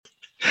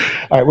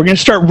All right, we're going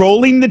to start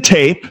rolling the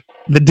tape,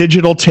 the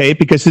digital tape,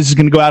 because this is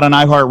going to go out on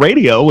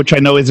iHeartRadio, which I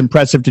know is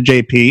impressive to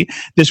JP.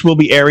 This will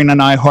be airing on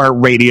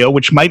iHeartRadio,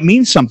 which might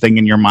mean something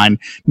in your mind.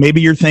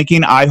 Maybe you're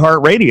thinking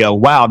iHeartRadio.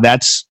 Wow,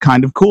 that's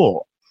kind of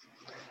cool.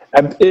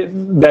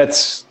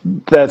 That's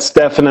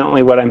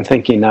definitely what I'm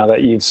thinking now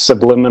that you've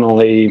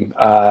subliminally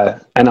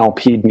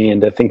NLP'd me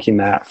into thinking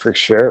that for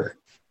sure.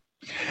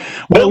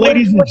 Well,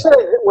 ladies,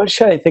 what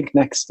should I think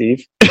next,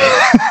 Steve?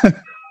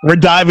 We're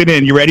diving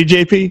in. You ready,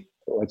 JP?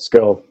 Let's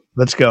go.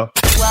 Let's go.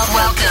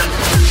 Welcome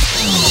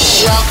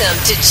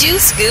to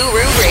Juice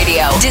Guru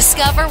Radio.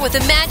 Discover what the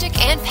magic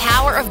and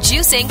power of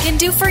juicing can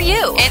do for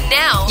you. And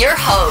now, your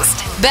host,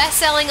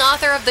 best-selling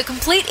author of The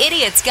Complete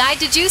Idiot's Guide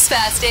to Juice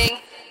Fasting,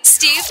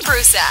 Steve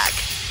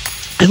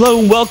Prusak. Hello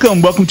and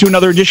welcome. Welcome to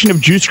another edition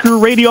of Juice Guru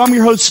Radio. I'm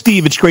your host,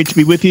 Steve. It's great to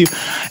be with you.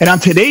 And on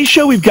today's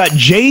show, we've got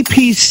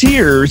JP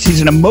Sears.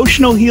 He's an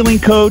emotional healing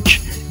coach,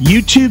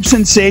 YouTube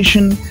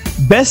sensation,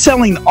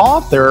 best-selling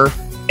author,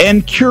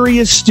 and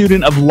curious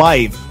student of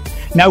life.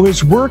 Now,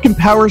 his work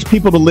empowers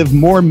people to live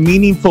more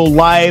meaningful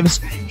lives.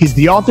 He's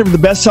the author of the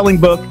best-selling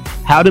book,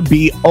 How to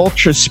Be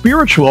Ultra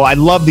Spiritual. I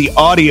love the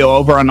audio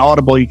over on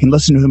Audible. You can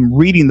listen to him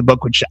reading the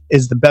book, which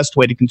is the best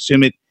way to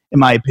consume it, in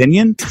my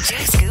opinion.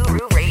 Juice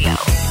Guru Radio.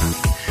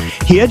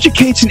 He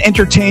educates and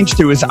entertains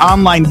through his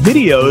online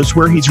videos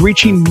where he's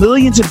reaching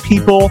millions of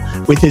people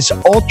with his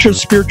ultra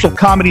spiritual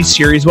comedy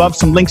series. We'll have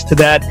some links to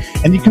that.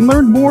 And you can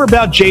learn more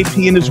about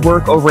JP and his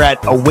work over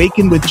at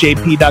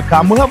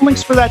awakenwithjp.com. We'll have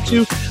links for that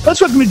too.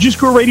 Let's welcome to Juice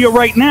Guru Radio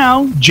right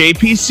now,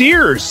 JP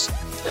Sears.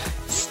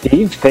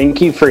 Steve,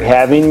 thank you for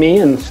having me,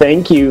 and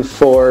thank you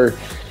for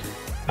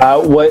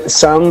what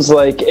sounds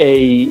like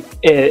a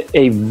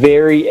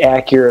very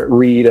accurate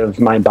read of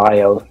my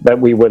bio that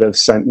we would have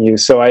sent you.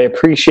 So I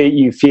appreciate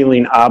you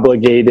feeling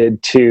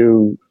obligated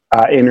to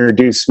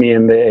introduce me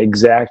in the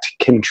exact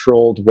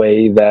controlled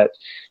way that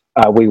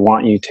we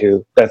want you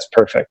to. That's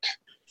perfect.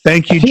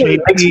 Thank you, JP.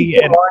 It makes me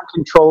feel more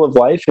in control of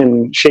life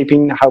and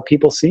shaping how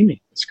people see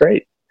me. It's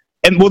great.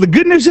 And well, the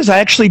good news is I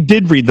actually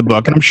did read the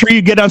book, and I'm sure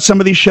you get on some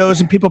of these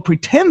shows and people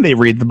pretend they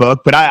read the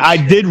book, but I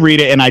did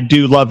read it and I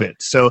do love it.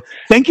 So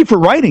thank you for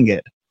writing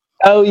it.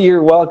 Oh,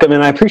 you're welcome.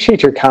 And I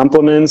appreciate your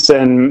compliments.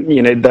 And,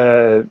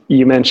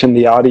 you mentioned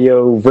the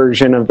audio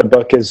version of the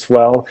book as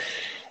well.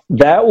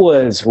 That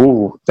was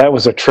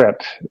a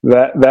trip.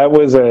 That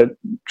was a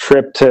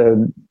trip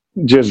to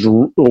just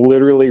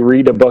literally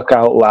read a book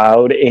out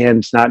loud,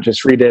 and not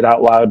just read it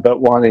out loud, but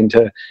wanting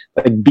to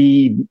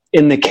be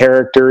in the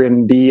character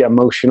and be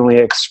emotionally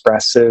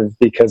expressive,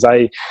 because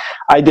I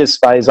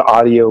despise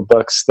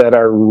audiobooks that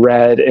are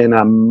read in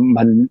a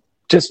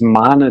just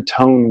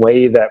monotone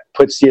way that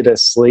puts you to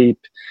sleep.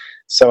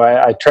 So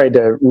I tried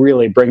to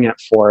really bring it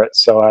for it.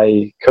 So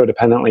I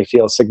codependently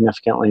feel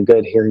significantly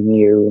good hearing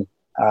you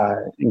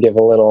give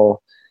a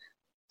little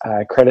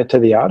credit to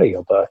the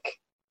audiobook.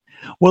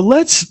 Well,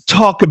 let's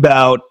talk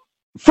about,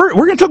 we're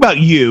going to talk about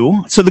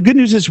you. So the good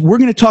news is we're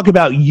going to talk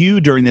about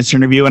you during this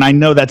interview, and I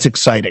know that's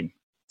exciting.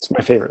 It's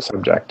my favorite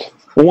subject.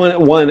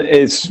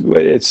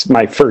 It's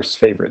my first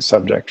favorite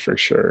subject for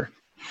sure.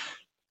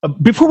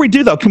 Before we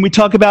do, though, can we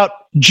talk about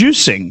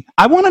juicing?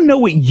 I want to know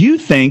what you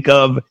think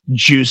of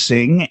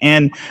juicing,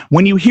 and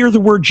when you hear the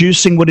word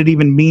juicing, what it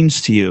even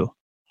means to you.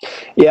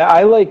 Yeah,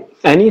 I like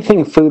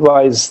anything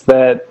food-wise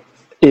that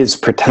is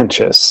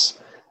pretentious.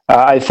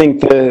 I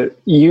think that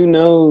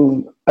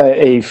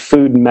a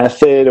food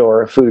method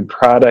or a food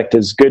product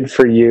is good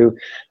for you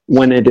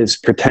when it is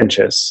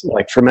pretentious.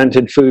 Like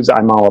fermented foods,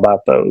 I'm all about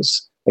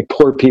those. Like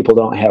poor people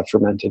don't have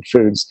fermented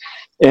foods.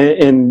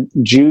 And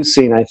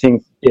juicing, I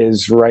think,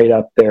 is right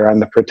up there on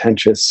the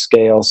pretentious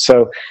scale.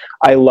 So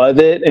I love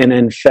it. And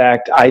in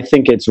fact, I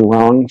think it's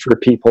wrong for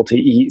people to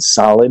eat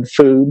solid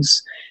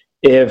foods.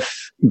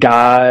 If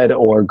God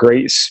or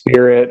Great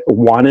Spirit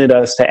wanted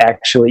us to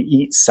actually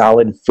eat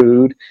solid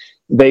food,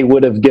 they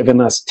would have given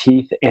us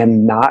teeth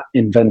and not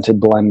invented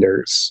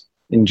blenders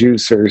and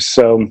juicers.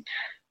 So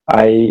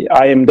I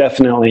am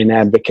definitely an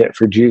advocate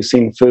for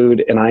juicing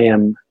food, and I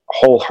am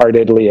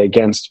wholeheartedly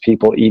against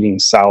people eating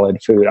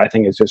solid food. I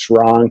think it's just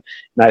wrong,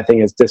 and I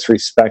think it's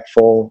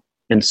disrespectful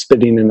and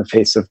spitting in the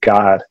face of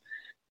God,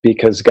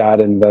 because God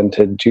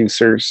invented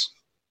juicers.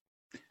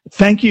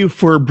 Thank you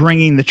for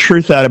bringing the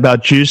truth out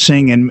about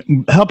juicing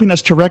and helping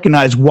us to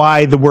recognize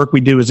why the work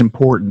we do is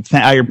important.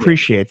 I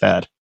appreciate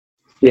that.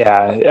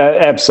 Yeah,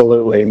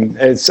 absolutely.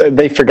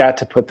 They forgot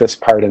to put this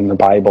part in the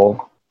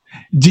Bible.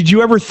 Did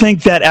you ever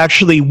think that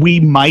actually we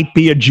might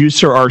be a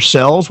juicer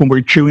ourselves when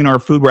we're chewing our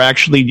food?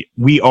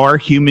 We are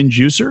human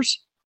juicers?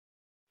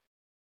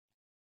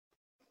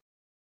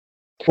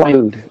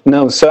 Food.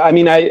 No. So, I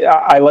mean,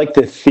 I like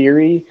the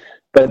theory,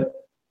 but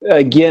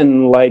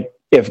again, like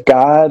if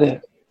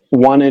God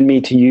wanted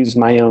me to use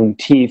my own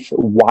teeth,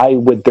 why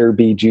would there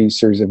be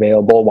juicers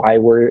available? Why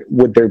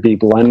would there be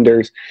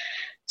blenders?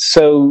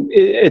 So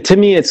to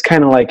me, it's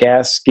kind of like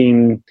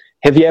asking,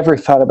 have you ever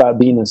thought about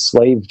being a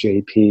slave,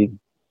 JP?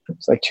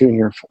 It's like chewing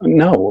your...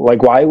 No,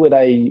 like why would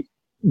I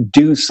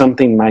do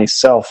something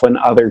myself when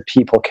other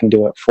people can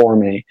do it for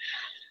me?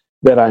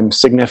 that I'm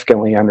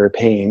significantly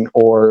underpaying,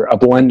 or a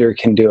blender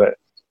can do it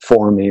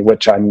for me,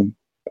 which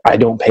I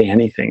don't pay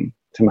anything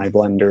to my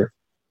blender.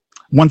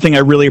 One thing I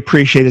really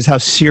appreciate is how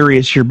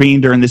serious you're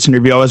being during this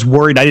interview. I was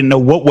worried. I didn't know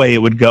what way it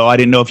would go. I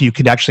didn't know if you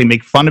could actually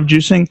make fun of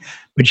juicing,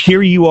 but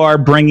here you are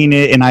bringing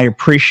it, and I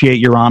appreciate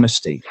your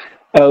honesty.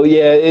 Oh,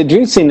 yeah.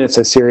 Juicing is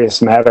a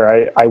serious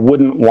matter. I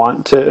wouldn't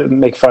want to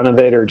make fun of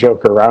it or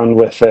joke around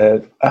with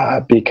it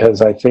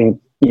because I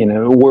think,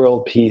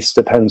 world peace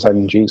depends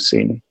on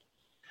juicing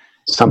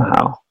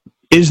somehow.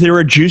 Is there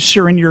a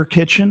juicer in your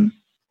kitchen?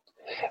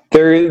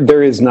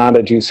 There is not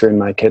a juicer in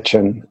my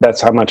kitchen.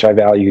 That's how much I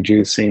value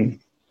juicing.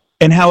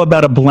 And how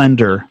about a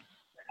blender?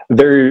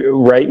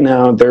 Right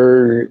now,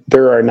 there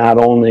are not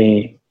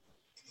only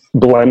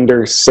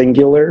blender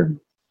singular,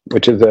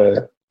 which is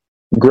a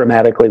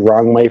grammatically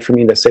wrong way for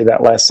me to say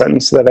that last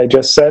sentence that I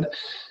just said,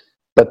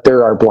 but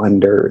there are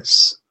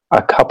blenders,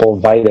 a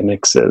couple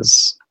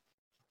Vitamixes.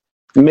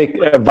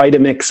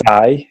 Vitamix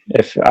I,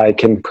 if I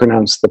can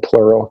pronounce the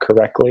plural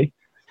correctly.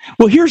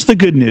 Well, here's the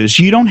good news.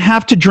 You don't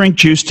have to drink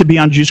juice to be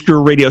on Juice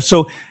Guru Radio.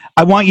 So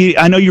I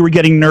know you were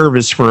getting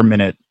nervous for a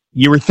minute.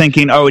 You were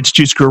thinking, oh, it's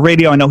Juice Guru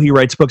Radio. I know he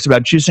writes books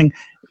about juicing.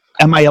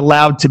 Am I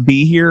allowed to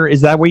be here?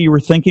 Is that what you were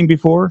thinking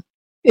before?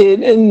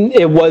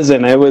 It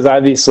wasn't. It was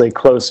obviously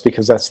close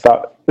because that's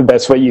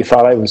what you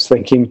thought I was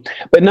thinking.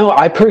 But no,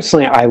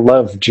 I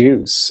love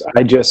juice.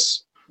 I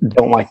just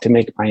don't like to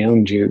make my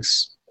own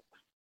juice.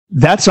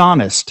 That's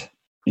honest.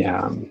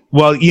 Yeah.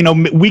 Well,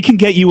 we can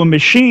get you a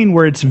machine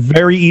where it's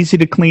very easy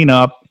to clean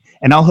up,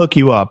 and I'll hook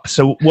you up.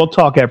 So we'll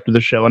talk after the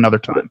show another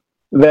time.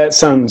 That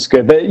sounds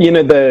good.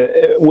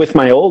 With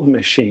my old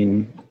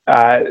machine,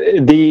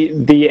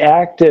 the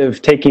act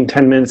of taking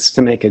 10 minutes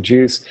to make a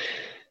juice,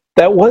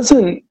 that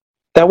wasn't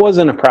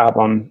a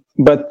problem.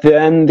 But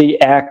then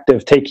the act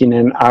of taking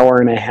an hour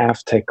and a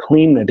half to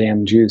clean the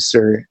damn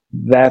juicer,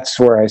 that's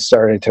where I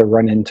started to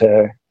run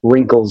into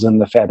wrinkles in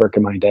the fabric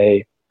of my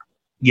day.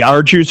 Yeah,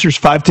 our juicers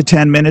 5 to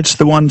 10 minutes,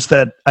 the ones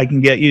that I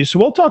can get you. So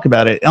we'll talk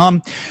about it.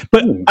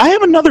 But I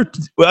have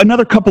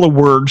another couple of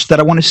words that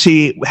I want to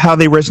see how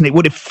they resonate,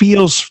 what it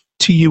feels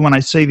to you when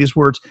I say these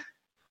words.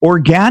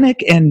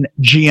 Organic and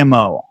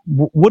GMO.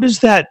 What is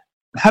that?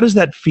 How does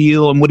that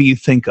feel, and what do you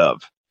think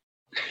of?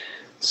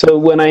 So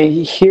when I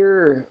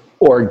hear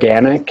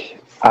organic,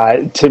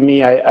 to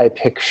me, I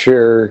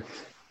picture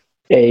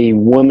a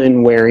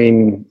woman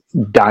wearing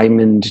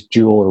diamond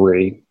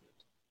jewelry.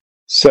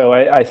 So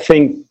I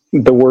think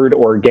the word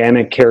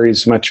organic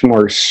carries much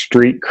more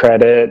street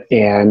credit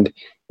and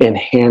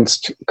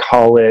enhanced,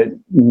 call it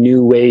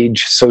new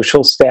age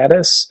social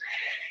status.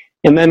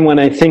 And then when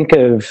I think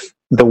of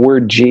the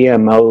word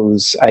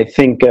GMOs, I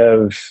think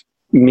of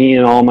me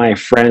and all my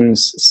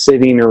friends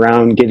sitting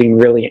around getting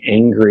really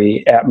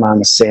angry at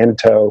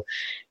Monsanto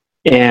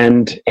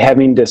and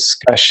having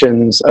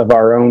discussions of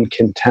our own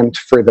contempt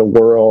for the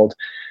world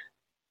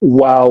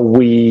while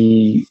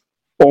we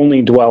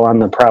only dwell on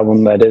the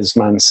problem that is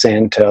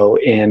Monsanto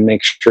and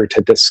make sure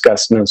to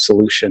discuss no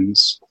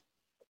solutions.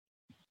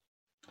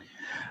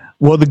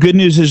 Well, the good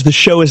news is the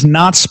show is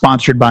not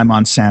sponsored by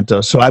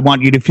Monsanto, so I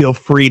want you to feel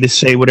free to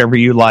say whatever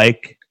you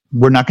like.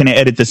 We're not going to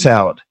edit this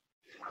out.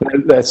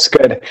 That's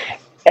good.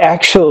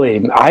 Actually,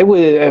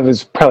 it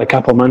was probably a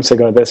couple months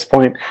ago at this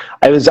point,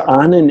 I was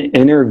on an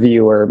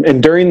interviewer,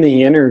 and during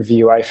the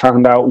interview, I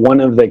found out one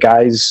of the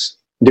guys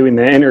doing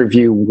the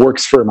interview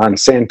works for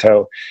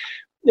Monsanto.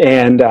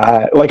 And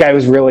I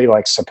was really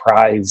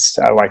surprised.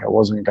 I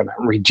wasn't going to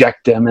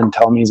reject him and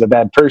tell him he's a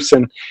bad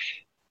person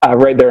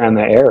right there on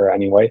the air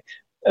anyway.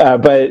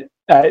 But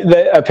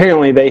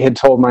apparently they had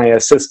told my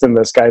assistant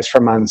this guy's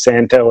from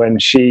Monsanto,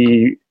 and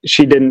she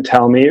didn't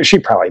tell me. She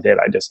probably did.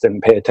 I just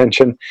didn't pay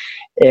attention.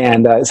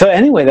 And so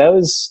anyway, that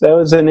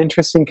was an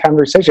interesting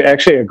conversation.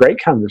 Actually, a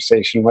great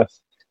conversation with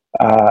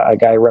a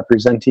guy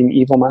representing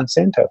evil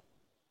Monsanto.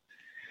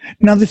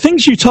 Now, the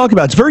things you talk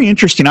about, it's very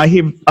interesting.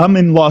 I'm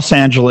in Los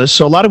Angeles,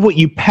 so a lot of what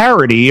you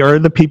parody are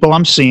the people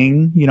I'm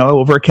seeing,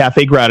 over at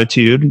Cafe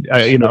Gratitude,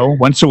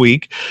 once a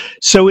week.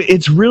 So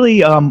it's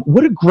really,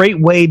 what a great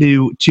way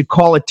to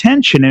call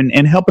attention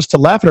and help us to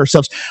laugh at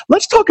ourselves.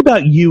 Let's talk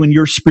about you and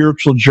your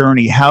spiritual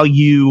journey, how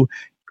you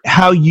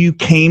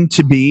came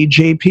to be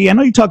JP. I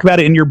know you talk about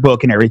it in your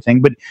book and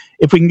everything, but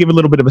if we can give a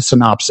little bit of a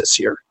synopsis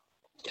here.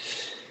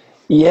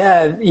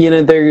 Yeah,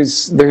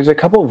 there's a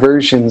couple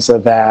versions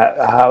of that.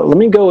 Let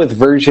me go with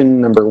version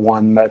number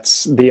one.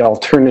 That's the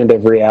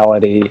alternative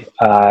reality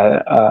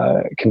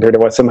compared to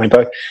what's in my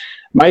book.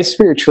 My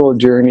spiritual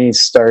journey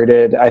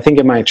started, I think,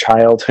 in my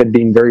childhood,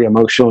 being very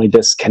emotionally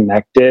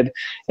disconnected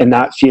and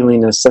not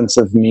feeling a sense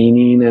of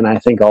meaning, and I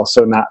think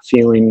also not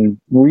feeling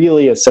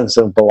really a sense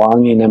of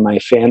belonging in my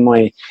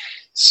family.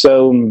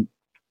 So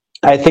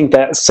I think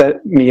that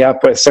set me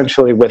up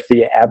essentially with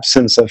the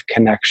absence of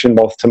connection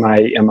both to my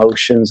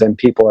emotions and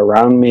people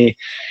around me.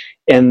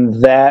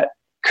 And that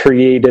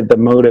created the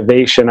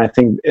motivation, I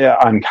think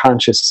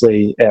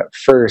unconsciously at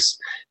first,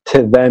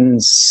 to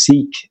then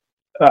seek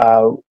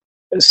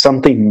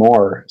something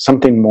more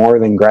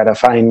than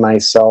gratifying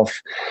myself.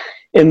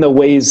 in the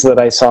ways that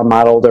I saw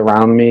modeled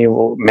around me,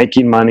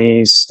 making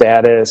money,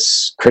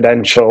 status,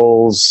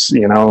 credentials,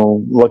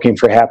 looking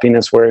for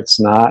happiness where it's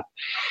not,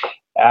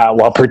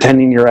 while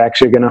pretending you're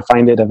actually going to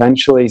find it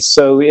eventually.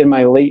 So in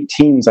my late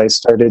teens, I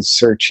started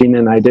searching,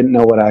 and I didn't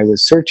know what I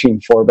was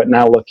searching for. But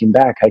now looking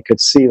back, I could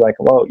see like,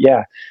 well,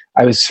 yeah,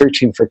 I was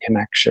searching for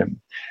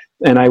connection,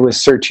 and I was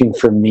searching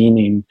for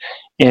meaning.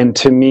 And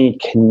to me,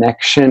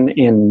 connection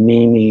and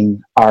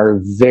meaning are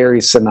very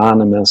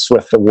synonymous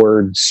with the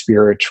word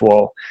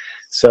spiritual.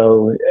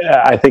 So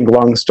I think,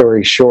 long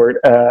story short,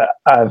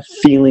 a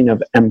feeling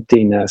of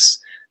emptiness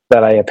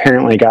that I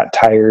apparently got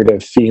tired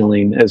of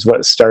feeling is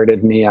what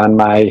started me on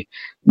my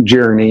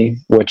journey,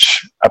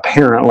 which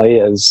apparently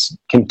is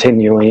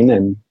continuing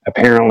and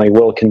apparently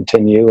will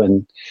continue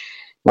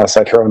unless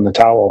I throw in the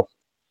towel.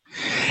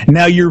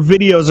 Now, your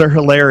videos are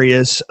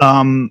hilarious.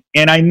 And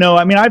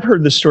I've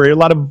heard this story. A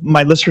lot of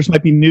my listeners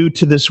might be new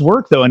to this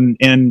work, though, and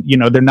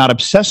they're not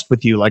obsessed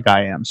with you like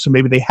I am. So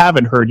maybe they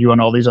haven't heard you on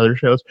all these other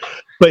shows.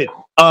 But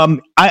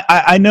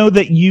I know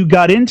that you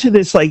got into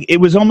this, like, it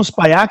was almost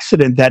by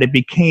accident that it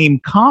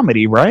became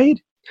comedy,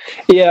 right?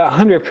 Yeah,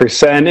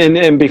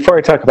 100%. And before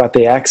I talk about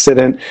the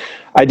accident,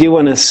 I do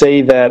want to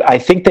say that I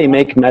think they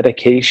make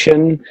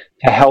medication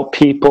to help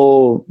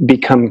people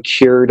become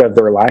cured of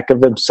their lack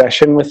of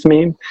obsession with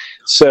me.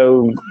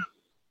 So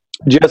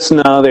just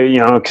know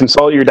that,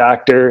 consult your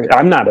doctor.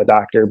 I'm not a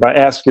doctor, but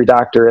ask your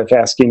doctor if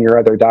asking your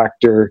other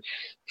doctor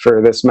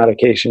for this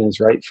medication is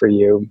right for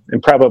you.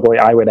 And probably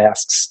I would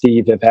ask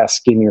Steve if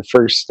asking your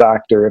first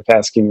doctor, if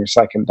asking your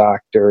second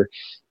doctor,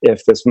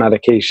 if this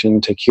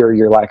medication to cure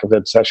your lack of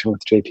obsession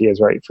with JP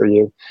is right for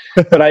you.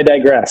 But I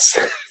digress.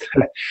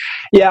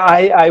 Yeah,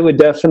 I would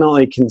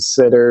definitely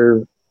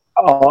consider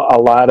a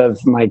lot of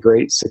my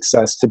great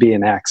success to be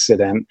an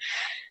accident.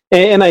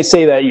 And I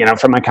say that,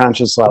 from a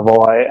conscious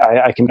level,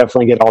 I can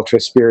definitely get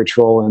ultra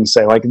spiritual and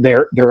say, like,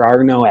 there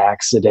are no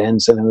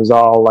accidents, and it was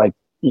all like,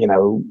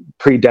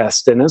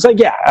 predestined. It's like,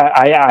 yeah,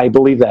 I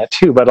believe that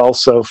too, but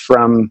also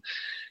from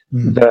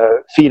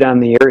the feet on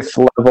the earth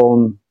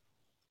level,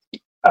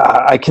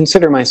 I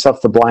consider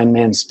myself the blind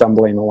man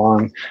stumbling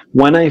along.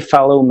 When I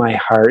follow my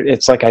heart,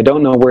 it's like I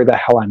don't know where the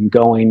hell I'm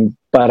going,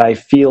 but I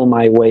feel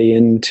my way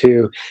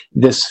into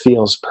this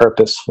feels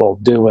purposeful,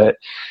 do it.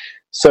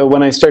 So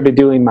when I started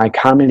doing my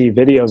comedy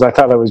videos, I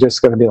thought I was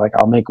just going to be like,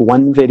 I'll make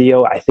one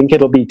video. I think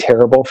it'll be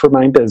terrible for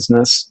my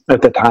business.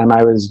 At the time,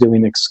 I was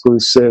doing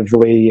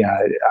exclusively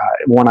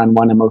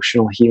one-on-one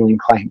emotional healing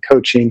client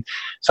coaching.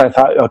 So I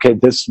thought, okay,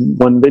 this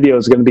one video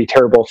is going to be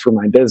terrible for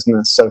my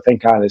business. So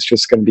thank God it's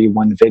just going to be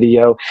one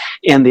video.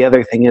 And the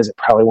other thing is, it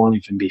probably won't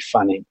even be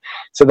funny.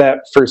 So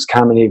that first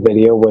comedy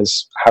video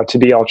was how to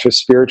be ultra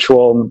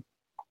spiritual.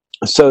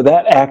 So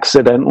that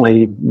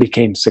accidentally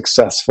became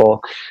successfthis.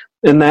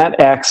 And that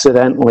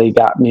accidentally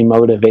got me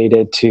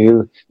motivated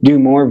to do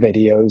more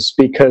videos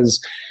because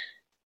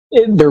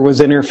there was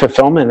inner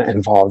fulfillment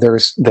involved.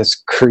 There's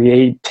this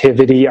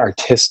creativity,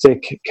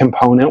 artistic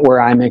component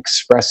where I'm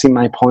expressing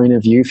my point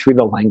of view through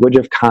the language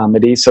of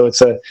comedy. So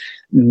it's a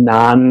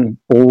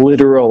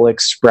non-literal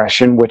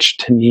expression, which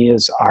to me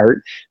is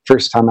art.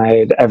 First time I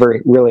had ever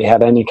really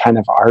had any kind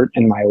of art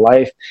in my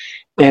life.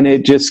 And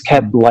it just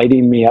kept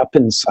lighting me up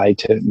inside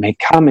to make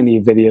comedy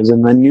videos.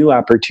 And then new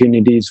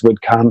opportunities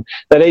would come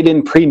that I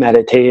didn't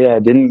premeditate. I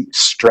didn't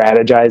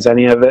strategize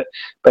any of it.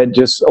 But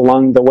just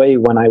along the way,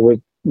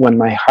 when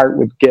my heart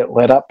would get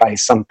lit up by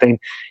something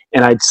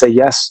and I'd say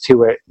yes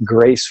to it,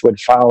 grace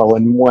would follow.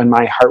 And when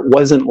my heart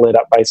wasn't lit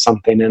up by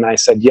something and I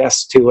said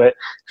yes to it,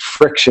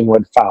 friction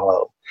would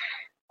follow.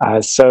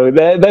 So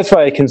that's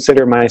why I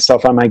consider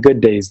myself on my good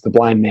days, the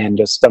blind man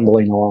just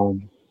stumbling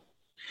along.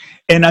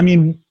 And I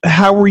mean,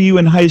 how were you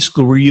in high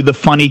school? Were you the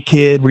funny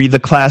kid? Were you the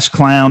class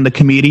clown, the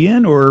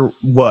comedian, or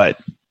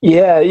what?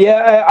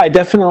 Yeah, I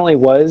definitely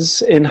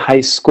was in high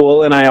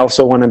school. And I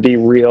also want to be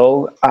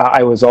real.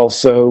 I was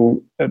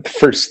also, the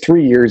first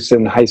 3 years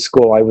in high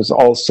school, I was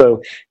also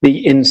the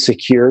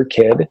insecure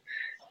kid.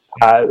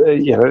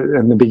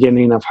 In the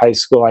beginning of high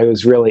school, I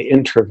was really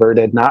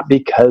introverted, not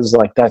because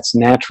like that's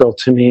natural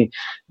to me,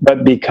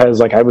 but because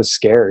like I was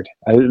scared.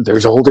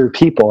 There's older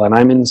people and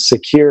I'm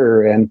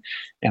insecure and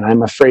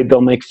I'm afraid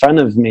they'll make fun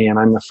of me and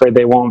I'm afraid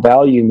they won't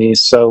value me.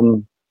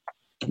 So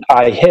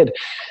I hid.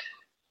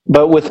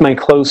 But with my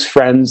close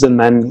friends and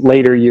then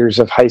later years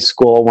of high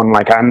school, when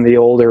like I'm the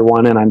older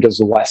one and I'm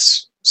just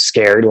less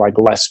scared, like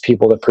less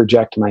people to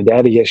project my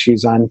daddy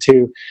issues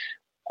onto,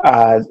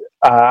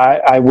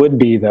 I would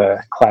be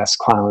the class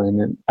clown.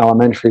 And in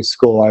elementary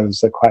school, I was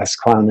the class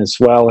clown as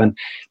well. And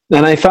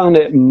I found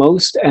it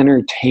most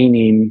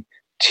entertaining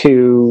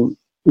to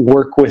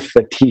work with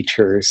the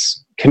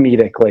teachers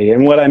comedically.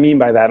 And what I mean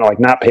by that, like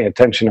not pay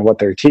attention to what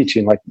they're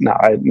teaching, like, no,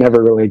 I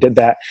never really did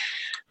that.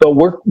 But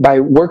work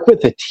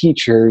with the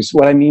teachers,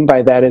 what I mean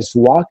by that is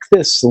walk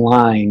this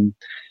line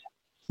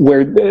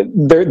where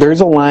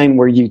there's a line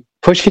where you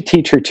push a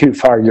teacher too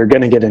far, you're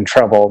going to get in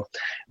trouble.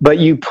 But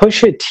you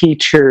push a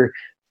teacher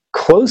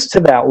close to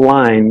that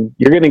line,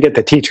 you're going to get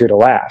the teacher to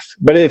laugh.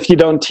 But if you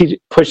don't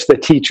push the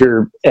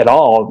teacher at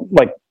all,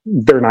 like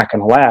they're not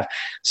going to laugh.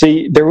 So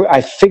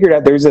I figured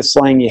out there's this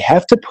line, you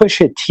have to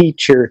push a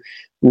teacher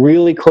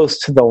really close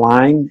to the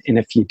line, and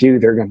if you do,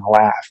 they're going to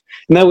laugh.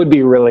 And that would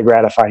be really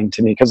gratifying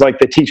to me, because like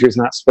the teacher's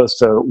not supposed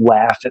to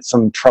laugh at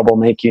some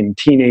troublemaking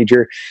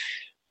teenager.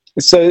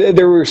 So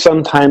there were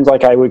some times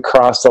like I would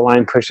cross the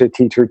line, push a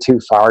teacher too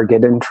far,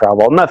 get in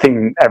trouble.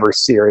 Nothing ever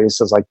serious.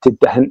 It was like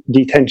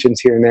detentions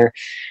here and there.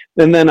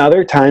 And then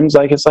other times,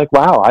 like, it's like,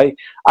 wow,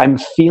 I'm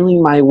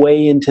feeling my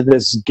way into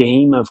this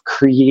game of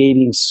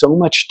creating so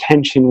much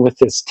tension with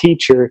this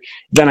teacher.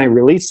 Then I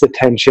release the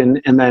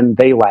tension, and then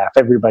they laugh.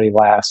 Everybody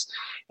laughs.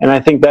 And I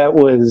think that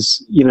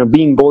was,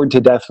 being bored to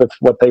death with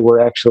what they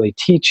were actually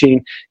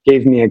teaching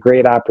gave me a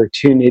great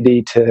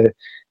opportunity to,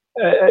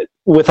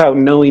 without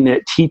knowing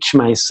it, teach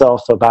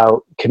myself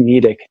about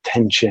comedic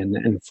tension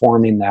and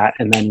forming that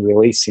and then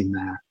releasing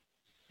that.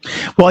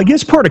 Well, I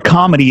guess part of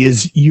comedy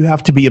is you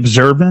have to be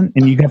observant,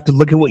 and you have to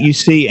look at what you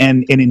see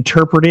and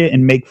interpret it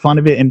and make fun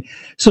of it. And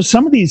so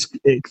some of these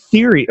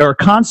theory or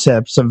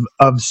concepts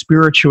of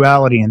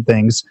spirituality and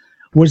things,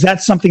 was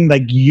that something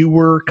like you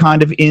were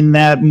kind of in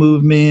that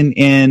movement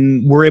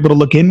and were able to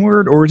look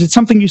inward, or is it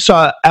something you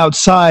saw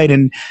outside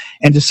and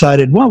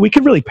decided, well, we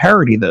could really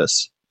parody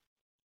this?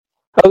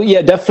 Oh,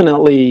 yeah,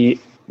 definitely,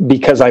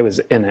 because I was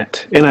in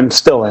it, and I'm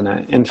still in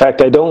it. In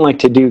fact, I don't like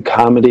to do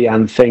comedy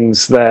on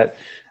things that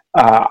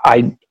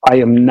I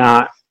am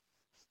not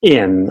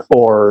in,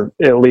 or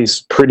at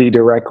least pretty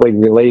directly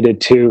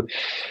related to.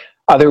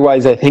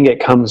 Otherwise, I think it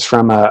comes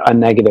from a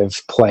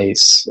negative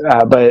place.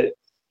 But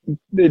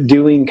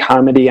doing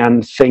comedy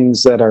on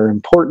things that are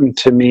important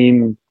to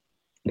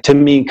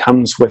me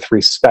comes with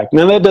respect.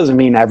 Now, that doesn't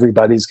mean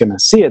everybody's going to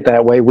see it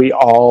that way. We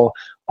all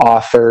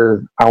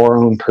author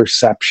our own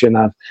perception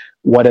of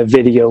what a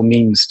video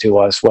means to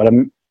us, what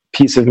a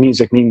piece of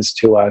music means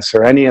to us,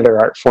 or any other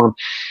art form.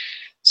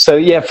 So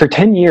yeah, for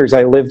 10 years,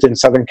 I lived in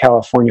Southern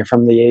California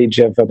from the age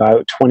of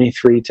about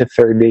 23 to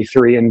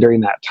 33. And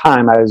during that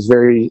time, I was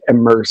very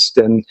immersed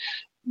in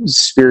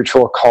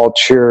spiritual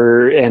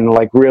culture and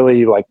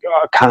really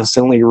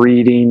constantly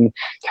reading,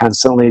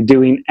 constantly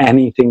doing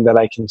anything that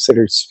I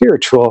considered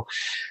spiritual.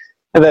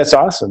 And that's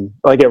awesome.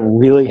 It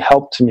really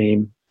helped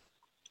me.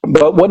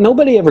 But what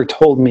nobody ever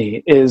told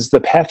me is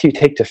the path you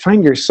take to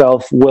find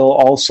yourself will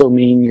also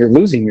mean you're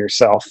losing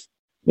yourself.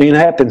 I mean, it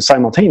happens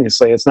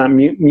simultaneously. It's not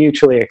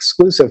mutually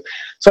exclusive.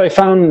 So I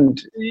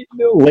found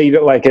later,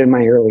 in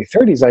my early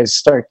 30s, I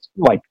start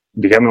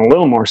becoming a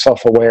little more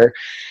self-aware.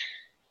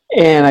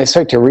 And I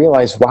start to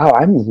realize, wow,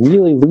 I'm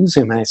really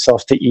losing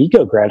myself to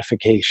ego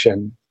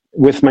gratification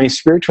with my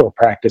spiritual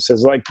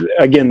practices.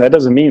 Again, that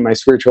doesn't mean my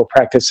spiritual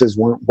practices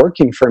weren't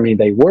working for me.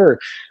 They were.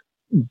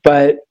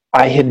 But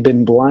I had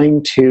been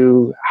blind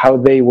to how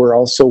they were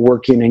also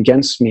working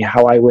against me,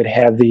 how I would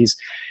have these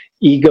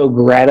ego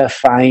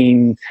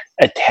gratifying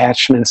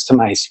attachments to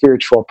my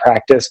spiritual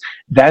practice.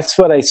 That's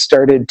what I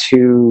started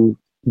to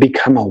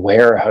become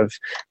aware of,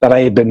 that I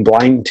had been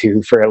blind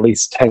to for at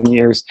least 10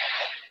 years.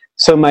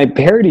 So my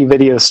parody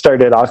videos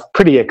started off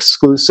pretty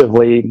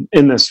exclusively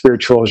in the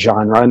spiritual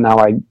genre. Now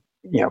I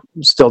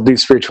still do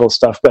spiritual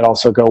stuff, but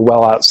also go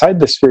well outside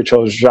the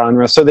spiritual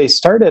genre. So they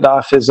started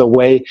off as a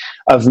way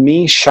of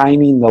me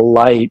shining the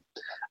light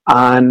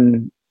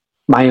on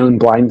my own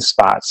blind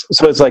spots.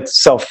 So it's like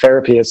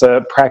self-therapy. It's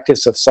a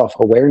practice of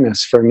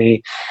self-awareness for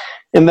me.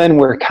 And then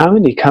where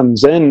comedy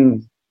comes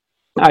in,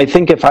 I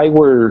think if I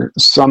were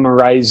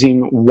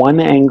summarizing one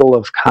angle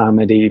of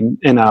comedy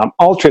in an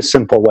ultra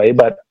simple way,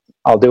 but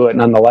I'll do it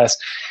nonetheless,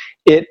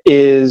 it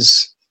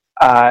is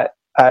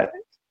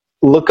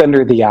look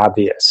under the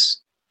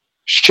obvious.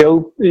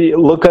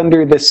 Look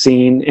under the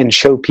scene and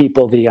show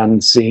people the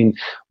unseen.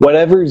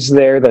 Whatever's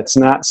there that's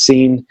not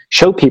seen,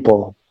 show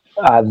people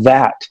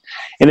that.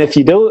 And if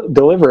you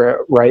deliver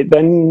it right,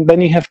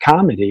 then you have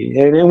comedy.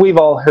 And we've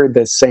all heard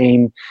this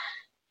saying,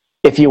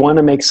 if you want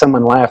to make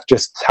someone laugh,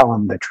 just tell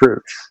them the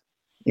truth.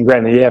 And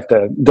granted, you have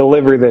to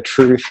deliver the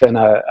truth in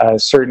a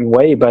certain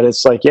way, but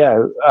it's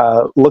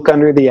look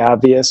under the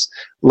obvious,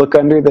 look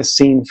under the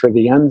scene for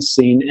the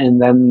unseen,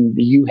 and then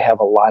you have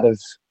a lot of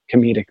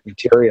comedic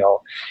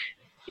material.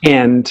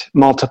 And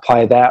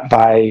multiply that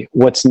by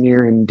what's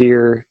near and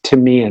dear to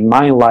me in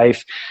my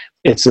life.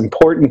 It's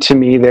important to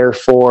me,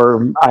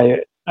 therefore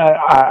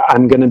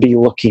I'm going to be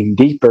looking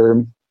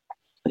deeper,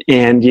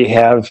 and you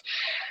have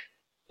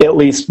at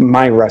least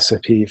my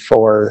recipe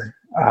for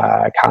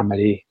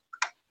comedy.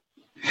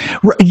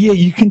 Yeah,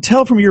 you can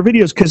tell from your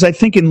videos, because I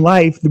think in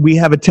life we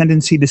have a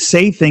tendency to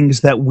say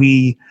things that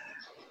we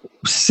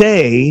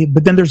say,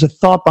 but then there's a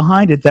thought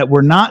behind it that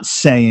we're not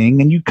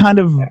saying, and you kind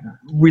of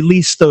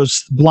release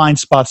those blind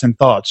spots and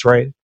thoughts,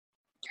 right?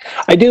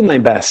 I do my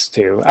best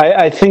to.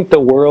 I think the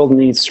world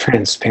needs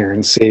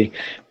transparency.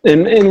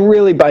 And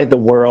really by the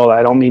world,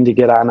 I don't mean to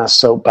get on a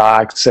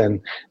soapbox and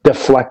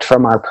deflect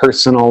from our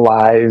personal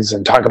lives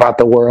and talk about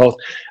the world.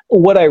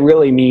 What I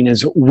really mean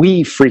is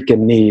we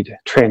freaking need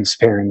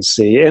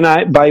transparency.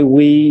 And by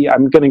we,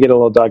 I'm going to get a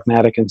little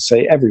dogmatic and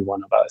say every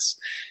one of us.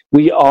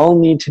 We all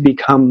need to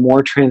become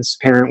more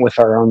transparent with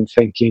our own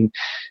thinking.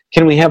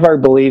 Can we have our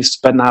beliefs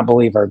but not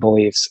believe our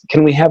beliefs?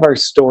 Can we have our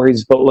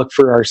stories but look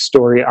for our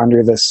story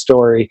under the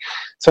story?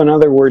 So in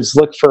other words,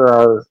 look for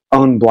our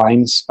own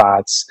blind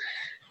spots.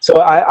 So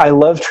I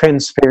love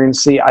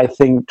transparency. I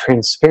think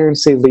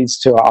transparency leads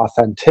to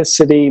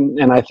authenticity,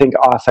 and I think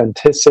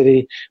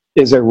authenticity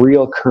is a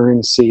real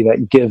currency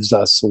that gives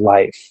us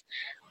life.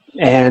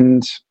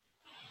 And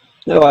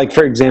like,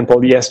 for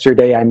example,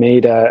 yesterday I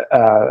made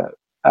a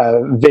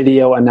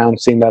video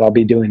announcing that I'll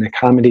be doing a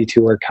comedy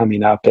tour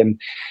coming up, and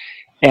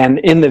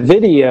in the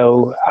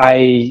video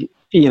I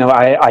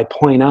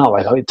point out,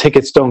 like,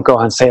 tickets don't go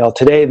on sale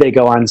today, they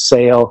go on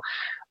sale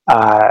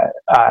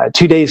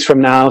 2 days from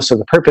now. So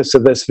the purpose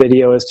of this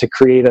video is to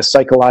create a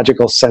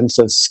psychological sense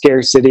of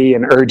scarcity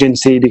and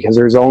urgency because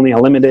there's only a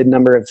limited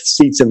number of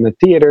seats in the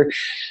theater.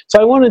 So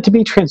I wanted to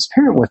be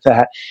transparent with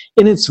that.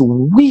 And it's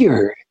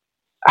weird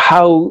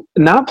how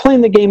not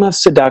playing the game of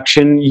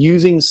seduction,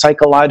 using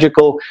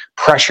psychological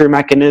pressure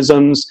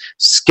mechanisms,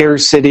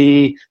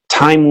 scarcity,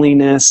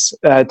 timeliness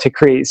to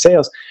create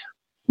sales,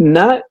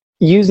 not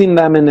using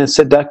them in a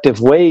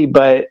seductive way,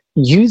 but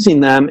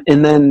using them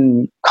and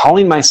then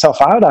calling myself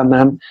out on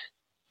them,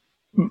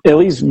 at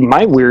least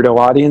my weirdo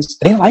audience,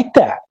 they like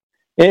that.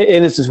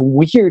 And it's just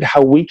weird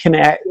how we can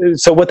act.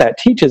 So what that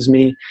teaches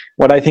me,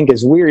 what I think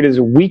is weird, is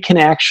we can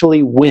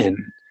actually win.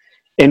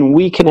 And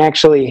we can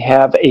actually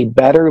have a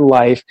better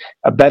life,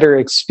 a better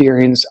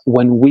experience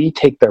when we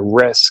take the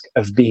risk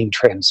of being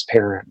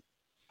transparent.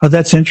 Oh,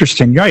 that's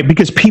interesting. Right.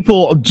 Because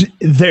people,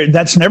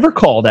 that's never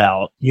called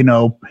out,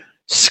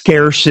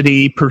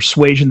 scarcity,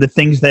 persuasion, the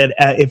things that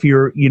if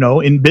you're,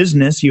 in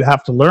business, you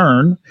have to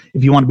learn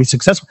if you want to be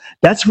successful.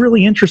 That's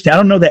really interesting. I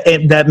don't know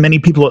that many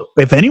people,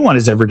 if anyone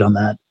has ever done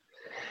that.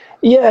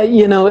 Yeah.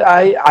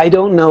 I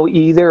don't know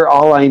either.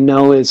 All I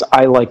know is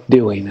I like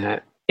doing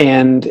it.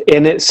 And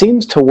it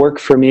seems to work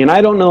for me. And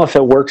I don't know if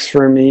it works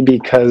for me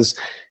because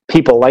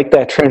people like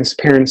that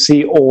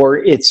transparency, or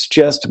it's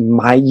just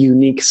my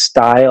unique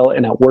style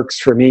and it works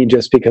for me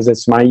just because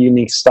it's my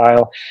unique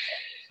style.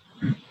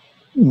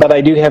 But I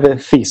do have a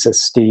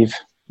thesis, Steve.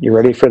 You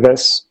ready for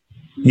this?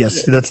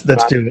 Yes, let's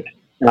do it.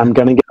 I'm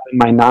going to get in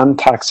my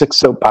non-toxic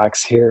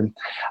soapbox here.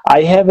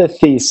 I have a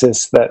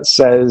thesis that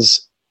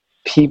says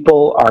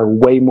people are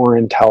way more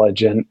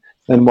intelligent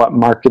than what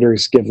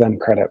marketers give them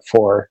credit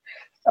for.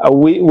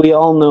 We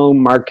all know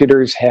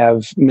marketers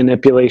have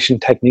manipulation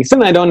techniques,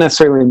 and I don't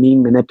necessarily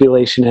mean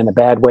manipulation in a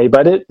bad way,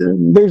 but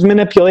there's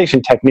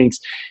manipulation techniques.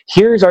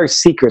 Here's our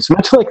secrets,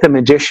 much like the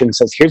magician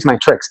says, here's my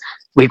tricks.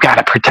 We've got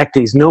to protect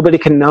these. Nobody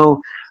can know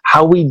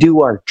how we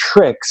do our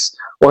tricks,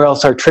 or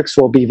else our tricks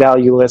will be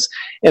valueless.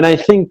 And I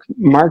think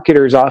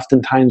marketers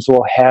oftentimes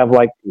will have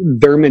like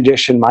their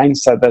magician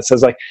mindset that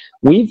says, like,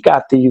 we've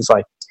got these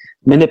like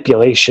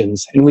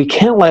manipulations, and we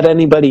can't let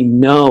anybody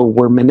know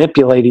we're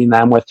manipulating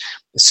them with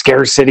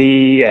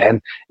scarcity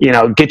and,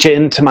 get you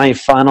into my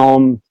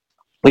funnel.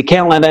 We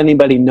can't let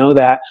anybody know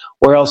that,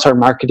 or else our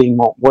marketing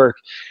won't work.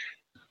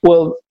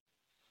 Well,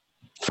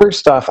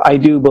 first off, I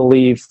do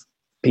believe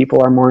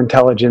people are more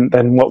intelligent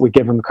than what we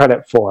give them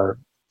credit for.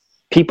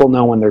 People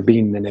know when they're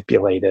being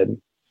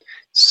manipulated.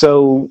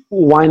 So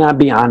why not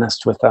be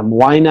honest with them?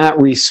 Why not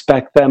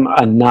respect them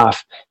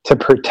enough to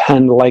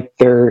pretend like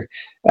they're,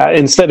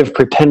 instead of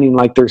pretending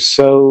like they're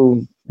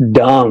so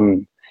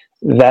dumb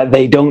that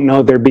they don't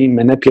know they're being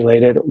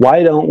manipulated,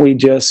 why don't we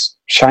just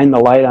shine the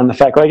light on the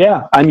fact, like,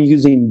 yeah, I'm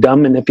using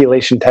dumb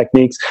manipulation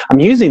techniques.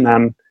 I'm using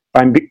them.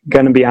 I'm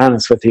going to be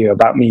honest with you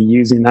about me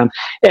using them,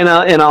 and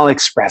I'll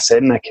express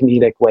it in a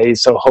comedic way.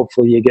 So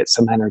hopefully you get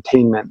some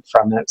entertainment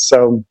from it.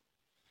 So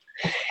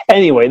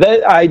anyway,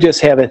 I just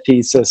have a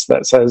thesis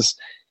that says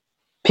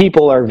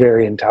people are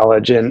very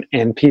intelligent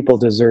and people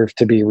deserve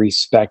to be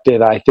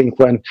respected. I think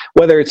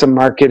whether it's a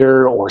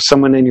marketer or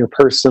someone in your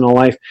personal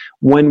life,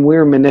 when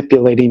we're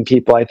manipulating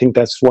people, I think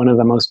that's one of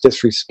the most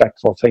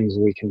disrespectful things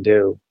we can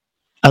do.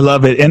 I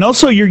love it. And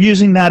also you're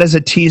using that as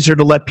a teaser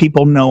to let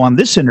people know on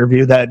this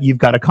interview that you've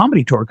got a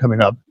comedy tour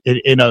coming up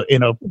in a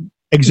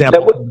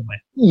example.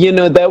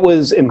 That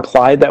was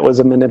implied. That was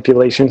a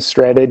manipulation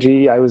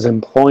strategy I was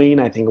employing.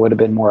 I think it would have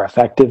been more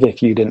effective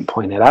if you didn't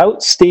point it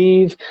out,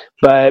 Steve,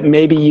 but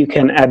maybe you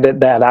can edit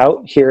that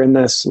out here in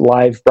this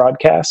live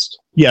broadcast.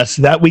 Yes,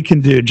 that we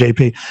can do,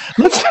 JP.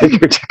 Let's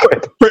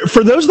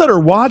for those that are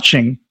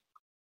watching,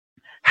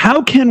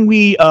 how can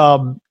we,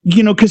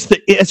 because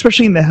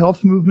especially in the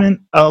health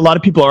movement, a lot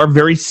of people are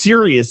very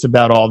serious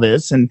about all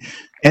this and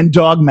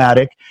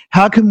dogmatic.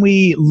 How can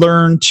we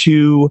learn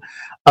to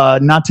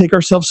not take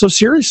ourselves so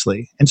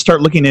seriously and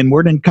start looking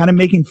inward and kind of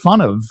making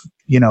fun of,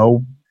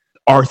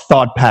 our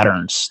thought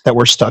patterns that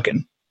we're stuck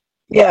in?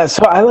 Yeah,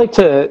 so I like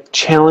to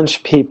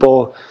challenge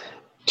people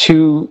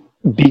to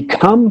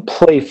become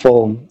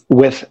playful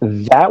with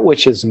that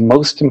which is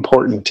most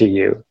important to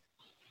you.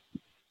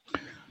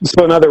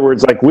 So in other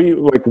words,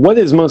 what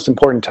is most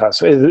important to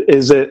us?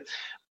 Is it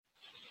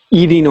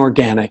eating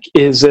organic?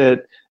 Is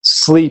it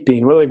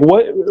sleeping.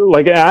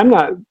 I'm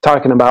not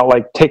talking about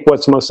like take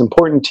what's most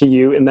important to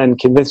you and then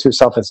convince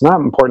yourself it's not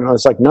important.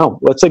 It's like, no,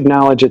 let's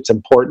acknowledge it's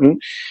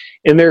important.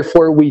 And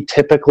therefore we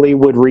typically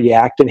would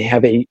react and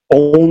have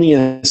only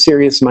a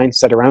serious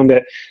mindset around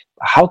it.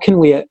 How can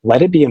we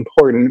let it be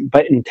important,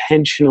 but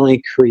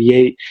intentionally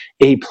create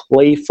a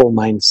playful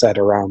mindset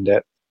around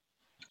it?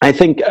 I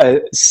think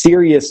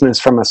seriousness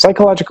from a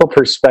psychological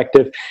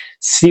perspective,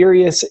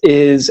 serious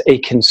is a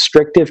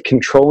constrictive,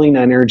 controlling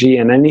energy,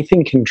 and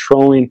anything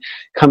controlling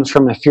comes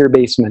from a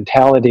fear-based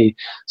mentality.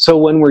 So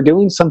when we're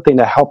doing something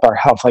to help our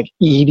health, like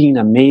eating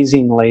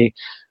amazingly,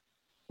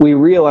 we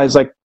realize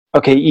like,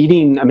 okay,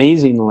 eating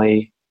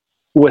amazingly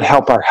would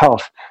help our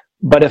health.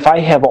 But if I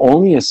have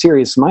only a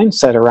serious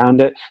mindset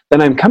around it,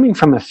 then I'm coming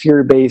from a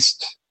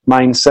fear-based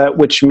mindset,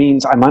 which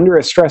means I'm under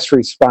a stress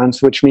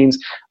response, which means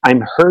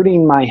I'm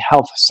hurting my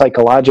health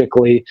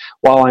psychologically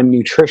while I'm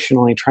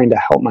nutritionally trying to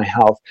help my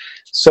health.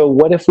 So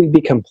what if we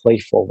become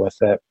playful with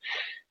it?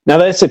 Now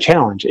that's a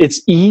challenge.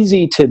 It's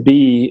easy to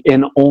be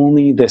in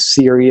only the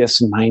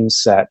serious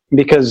mindset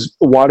because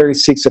water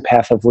seeks a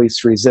path of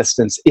least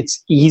resistance.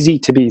 It's easy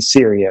to be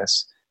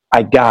serious.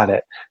 I got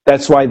it.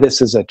 That's why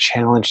this is a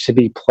challenge, to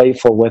be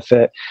playful with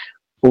it.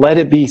 Let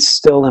it be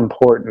still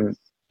important.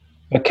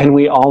 But can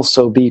we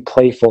also be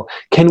playful?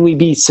 Can we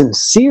be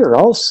sincere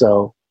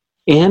also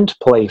and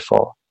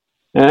playful?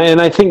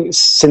 And I think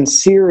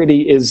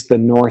sincerity is the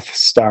North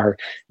Star,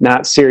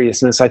 not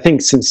seriousness. I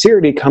think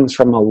sincerity comes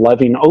from a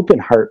loving, open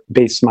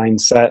heart-based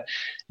mindset,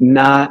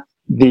 not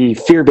the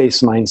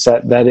fear-based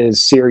mindset that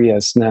is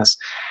seriousness.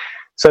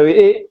 So,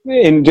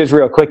 and just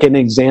real quick, an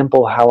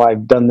example how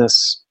I've done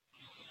this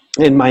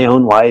in my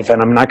own life,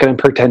 and I'm not going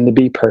to pretend to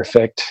be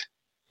perfect.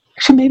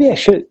 Actually, maybe I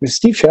should.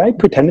 Steve, should I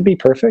pretend to be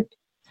perfect?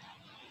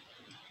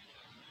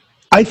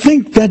 I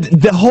think that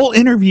the whole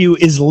interview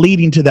is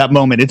leading to that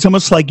moment. It's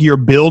almost like you're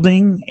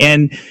building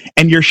and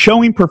you're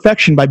showing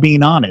perfection by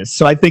being honest.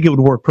 So I think it would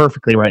work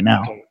perfectly right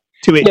now.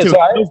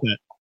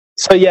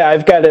 So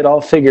I've got it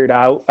all figured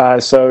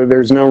out. So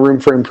there's no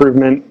room for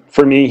improvement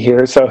for me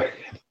here. So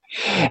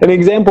an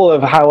example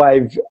of how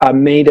I've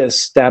made a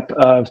step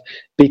of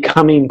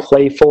becoming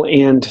playful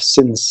and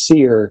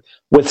sincere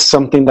with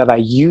something that I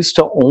used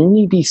to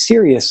only be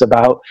serious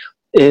about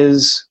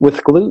is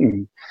with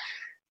gluten.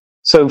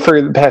 So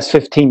for the past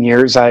 15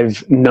 years,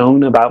 I've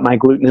known about my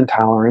gluten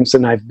intolerance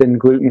and I've been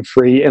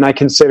gluten-free, and I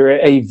consider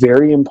it a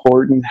very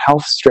important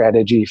health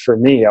strategy for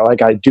me.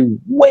 Like, I do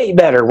way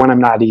better when I'm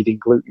not eating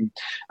gluten.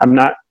 I'm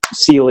not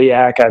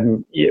celiac,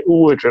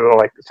 which is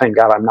like, thank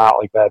God I'm not.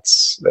 Like,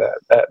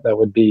 that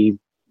would be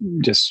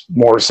just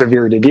more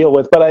severe to deal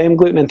with, but I am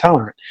gluten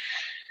intolerant.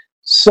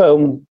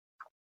 So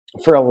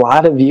for a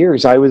lot of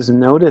years, I was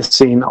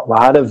noticing a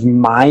lot of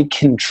my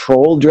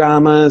control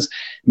dramas,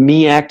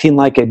 me acting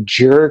like a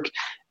jerk,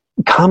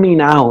 coming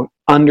out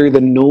under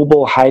the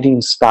noble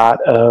hiding spot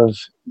of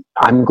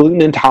I'm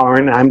gluten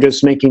intolerant. And I'm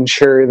just making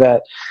sure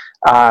that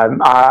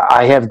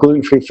I have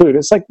gluten-free food.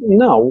 It's like,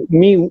 no,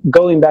 me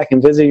going back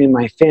and visiting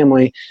my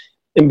family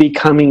and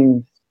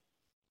becoming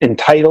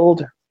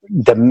entitled,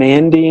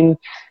 demanding,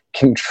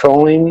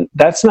 controlling,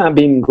 that's not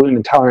being gluten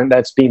intolerant,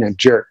 that's being a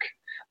jerk.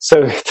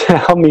 So to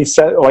help me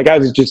I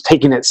was just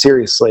taking it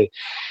seriously.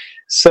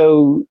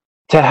 So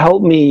to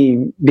help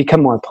me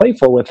become more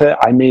playful with it,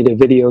 I made a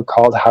video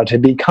called How to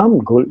Become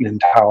Gluten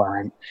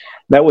Intolerant.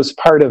 That was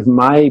part of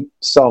my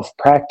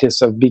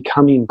self-practice of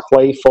becoming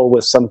playful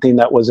with something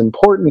that was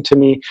important to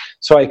me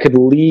so I could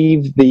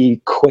leave the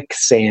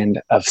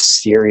quicksand of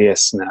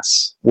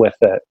seriousness with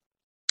it.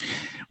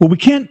 Well, we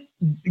can't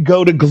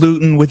go to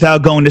gluten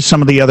without going to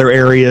some of the other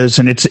areas,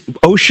 and it's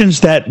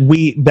oceans that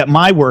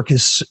my work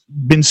has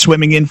been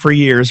swimming in for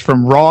years,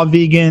 from raw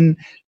vegan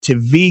to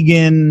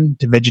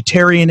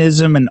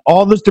vegetarianism and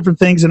all those different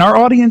things. And our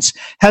audience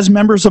has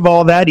members of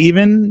all that,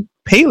 even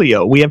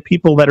paleo. We have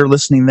people that are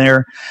listening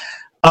there.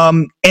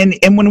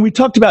 And when we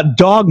talked about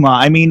dogma,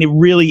 I mean,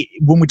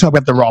 when we talk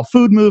about the raw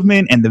food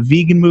movement and the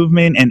vegan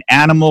movement and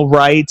animal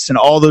rights and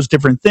all those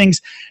different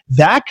things,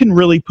 that can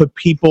really put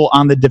people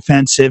on the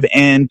defensive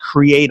and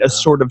create a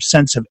sort of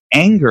sense of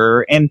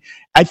anger. And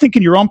I think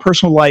in your own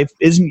personal life,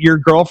 isn't your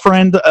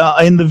girlfriend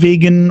in the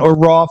vegan or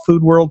raw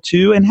food world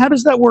too? And how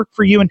does that work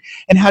for you?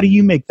 And how do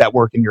you make that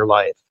work in your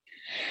life?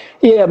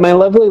 Yeah, my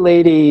lovely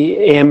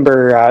lady,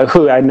 Amber,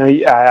 who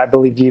I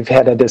believe you've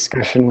had a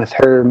discussion with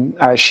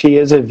her, she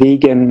is a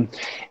vegan.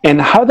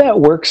 And how that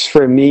works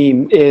for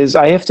me is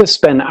I have to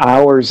spend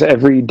hours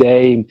every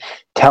day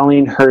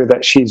telling her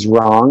that she's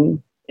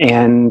wrong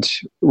and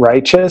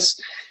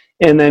righteous.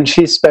 And then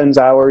she spends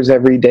hours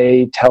every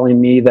day telling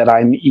me that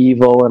I'm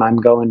evil and I'm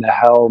going to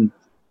hell.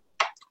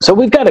 So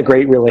we've got a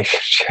great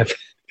relationship.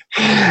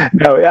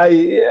 No,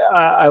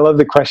 I love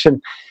the question.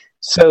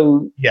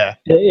 So, yeah,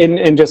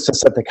 and just to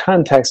set the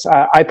context,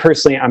 I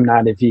personally am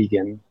not a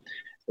vegan,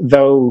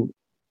 though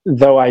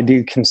I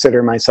do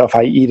consider myself,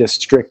 I eat a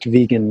strict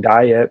vegan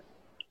diet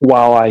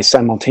while I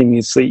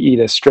simultaneously eat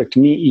a strict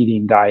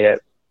meat-eating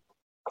diet.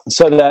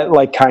 So that,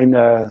 like, kind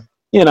of,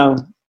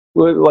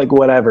 like,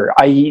 whatever.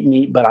 I eat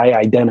meat, but I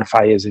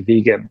identify as a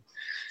vegan.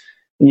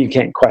 You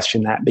can't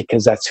question that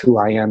because that's who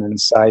I am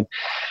inside.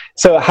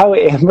 So how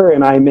Amber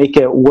and I make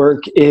it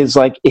work is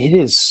like, it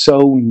is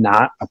so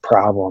not a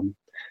problem.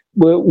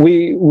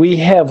 We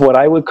have what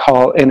I would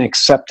call an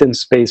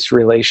acceptance-based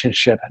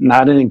relationship,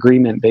 not an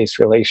agreement-based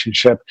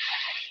relationship.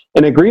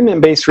 An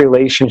agreement-based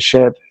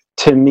relationship,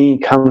 to me,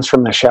 comes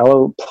from a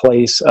shallow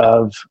place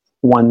of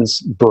one's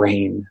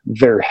brain,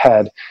 their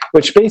head,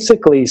 which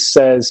basically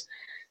says,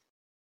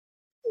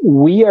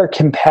 we are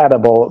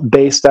compatible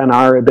based on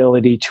our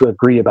ability to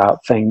agree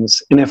about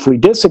things. And if we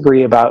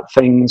disagree about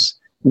things,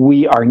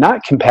 we are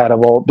not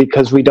compatible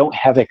because we don't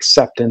have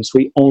acceptance.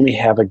 We only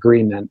have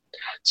agreement.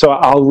 So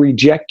I'll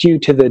reject you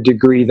to the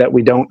degree that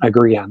we don't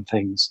agree on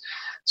things.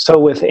 So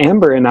with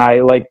Amber and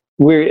I,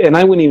 and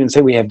I wouldn't even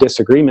say we have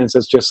disagreements.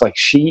 It's just like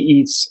she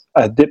eats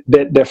a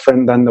bit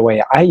different than the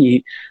way I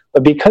eat.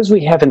 But because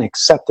we have an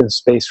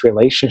acceptance-based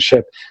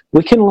relationship,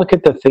 we can look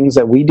at the things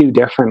that we do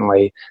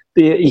differently,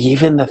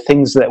 even the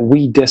things that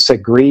we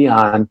disagree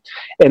on.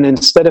 And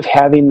instead of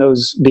having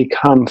those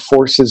become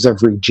forces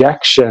of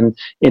rejection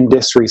and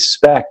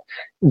disrespect,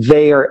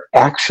 they are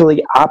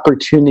actually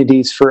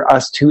opportunities for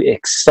us to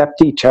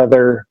accept each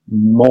other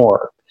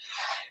more.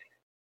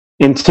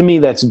 And to me,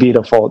 that's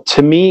beautiful.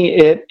 To me,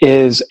 it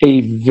is a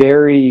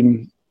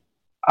very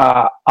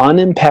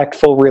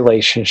unimpactful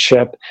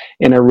relationship,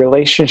 and a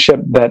relationship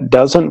that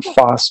doesn't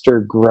foster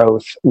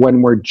growth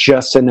when we're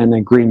just in an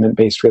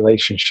agreement-based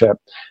relationship,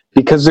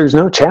 because there's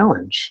no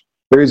challenge.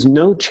 There is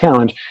no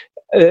challenge.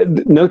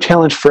 No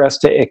challenge for us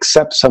to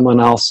accept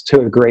someone else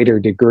to a greater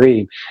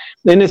degree.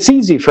 And it's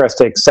easy for us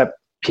to accept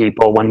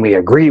people when we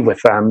agree with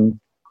them,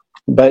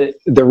 but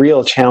the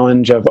real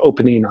challenge of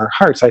opening our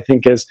hearts, I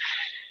think, is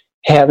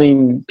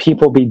having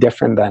people be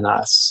different than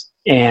us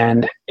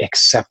and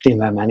accepting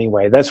them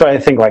anyway. That's why I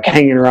think like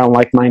hanging around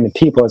like-minded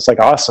people, it's like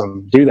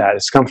awesome, do that,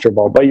 it's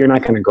comfortable, but you're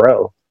not going to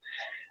grow.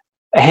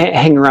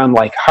 Hang around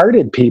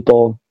like-hearted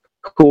people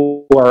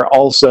who are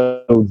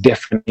also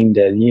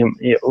different-minded,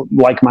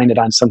 like-minded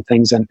on some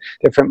things and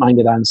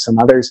different-minded on some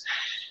others.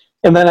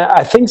 And then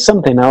I think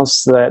something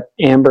else that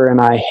Amber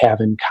and I have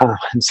in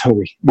common,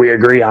 so we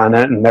agree on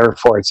it, and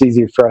therefore it's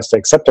easy for us to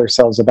accept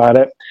ourselves about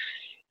it,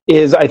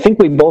 is I think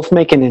we both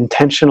make an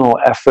intentional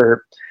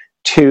effort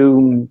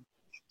to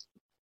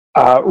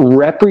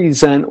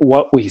represent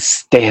what we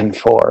stand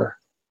for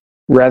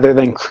rather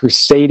than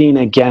crusading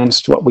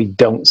against what we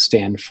don't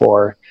stand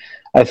for.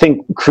 I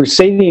think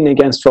crusading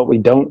against what we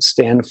don't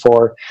stand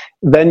for,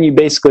 then you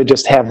basically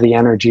just have the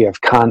energy of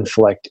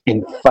conflict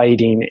and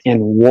fighting and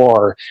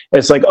war.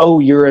 It's like, oh,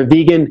 you're a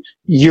vegan,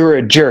 you're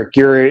a jerk,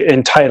 you're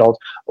entitled.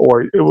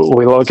 Or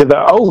we look at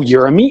that, oh,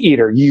 you're a meat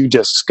eater, you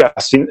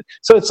disgusting.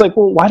 So it's like,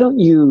 well, why don't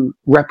you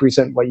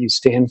represent what you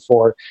stand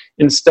for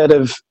instead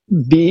of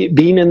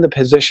being in the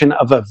position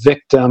of a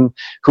victim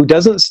who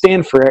doesn't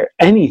stand for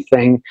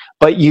anything,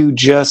 but you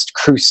just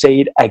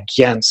crusade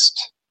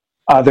against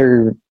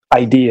other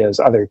ideas,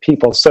 other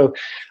people. So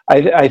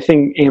I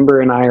think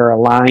Amber and I are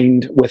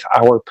aligned with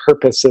our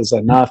purposes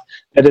enough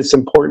that it's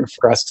important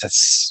for us to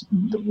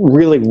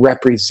really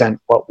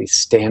represent what we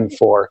stand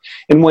for.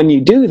 And when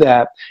you do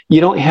that, you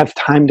don't have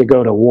time to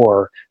go to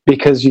war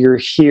because you're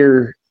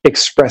here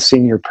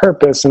expressing your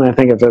purpose. And I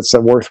think if it's a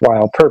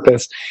worthwhile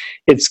purpose,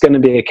 it's going to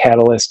be a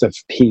catalyst of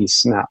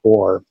peace, not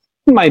war.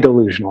 My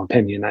delusional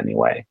opinion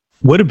anyway.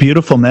 What a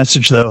beautiful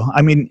message, though.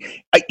 I mean,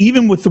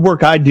 even with the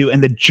work I do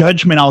and the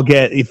judgment I'll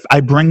get if I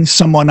bring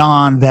someone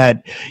on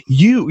that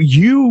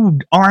you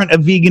aren't a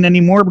vegan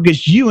anymore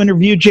because you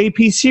interviewed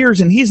JP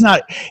Sears and he's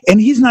not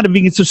a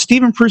vegan. So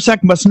Stephen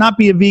Prussack must not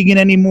be a vegan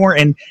anymore.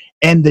 And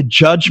the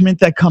judgment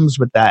that comes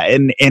with that.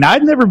 And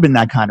I've never been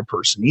that kind of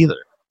person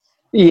either.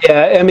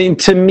 Yeah. I mean,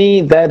 to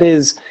me,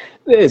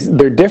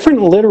 they're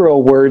different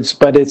literal words,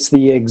 but it's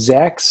the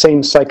exact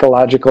same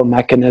psychological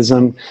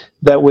mechanism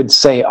that would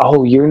say,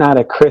 oh, you're not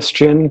a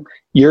Christian,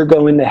 you're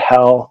going to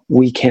hell,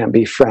 we can't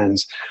be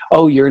friends.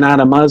 Oh, you're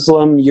not a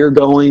Muslim, you're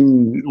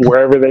going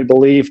wherever they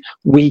believe,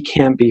 we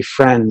can't be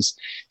friends.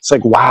 It's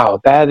like,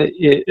 wow,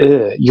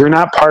 you're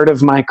not part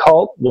of my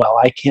cult, well,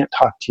 I can't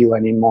talk to you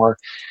anymore.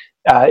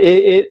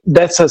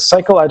 That's a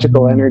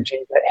psychological energy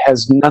that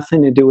has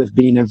nothing to do with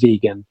being a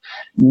vegan,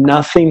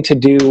 nothing to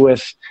do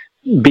with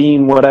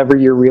being whatever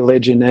your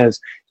religion is.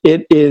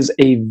 It is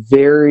a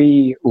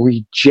very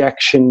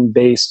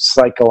rejection-based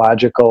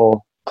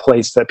psychological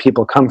place that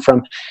people come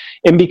from.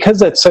 And because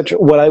that's such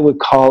what I would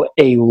call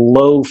a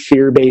low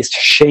fear-based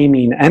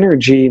shaming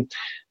energy,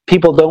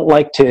 people don't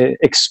like to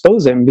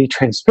expose it and be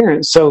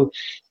transparent. So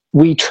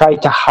we try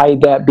to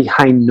hide that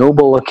behind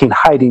noble-looking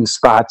hiding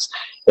spots,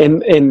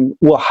 and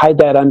we'll hide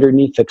that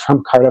underneath the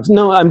trump card of,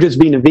 no, I'm just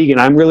being a vegan.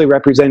 I'm really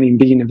representing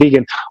being a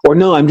vegan. Or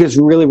no, I'm just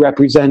really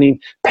representing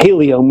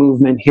paleo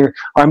movement here.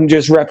 I'm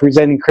just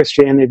representing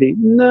Christianity.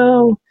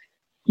 No,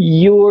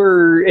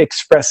 you're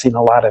expressing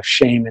a lot of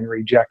shame and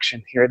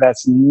rejection here.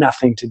 That's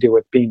nothing to do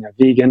with being a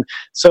vegan.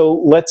 So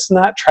let's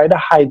not try to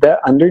hide that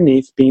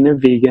underneath being a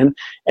vegan,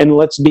 and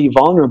let's be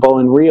vulnerable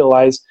and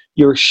realize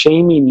you're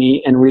shaming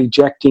me and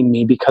rejecting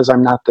me because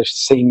I'm not the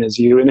same as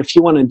you. And if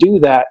you want to do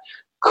that,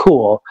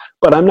 cool,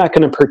 but I'm not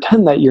going to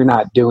pretend that you're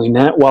not doing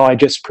that while I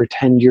just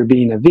pretend you're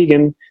being a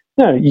vegan.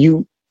 No,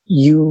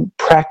 you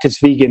practice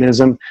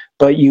veganism,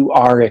 but you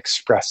are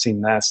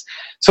expressing this.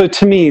 So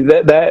to me,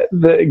 that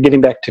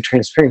getting back to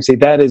transparency,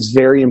 that is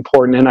very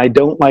important. And I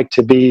don't like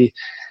to be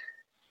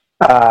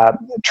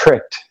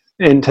tricked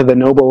into the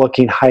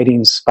noble-looking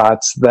hiding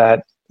spots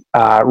that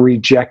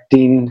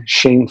rejecting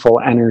shameful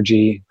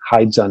energy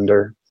hides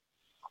under.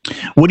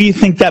 What do you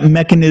think that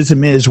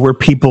mechanism is where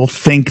people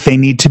think they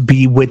need to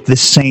be with the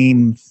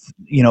same,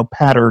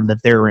 pattern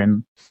that they're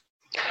in?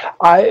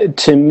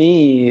 To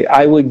me,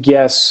 I would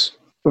guess,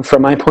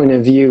 from my point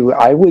of view,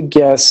 I would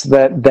guess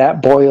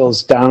that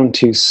boils down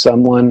to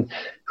someone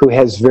who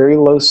has very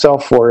low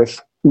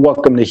self-worth.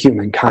 Welcome to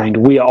humankind.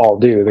 We all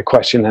do. The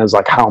question is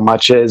like, how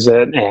much is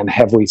it? And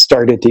have we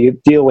started to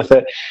deal with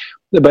it?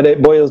 But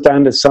it boils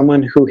down to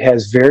someone who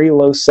has very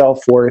low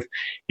self-worth,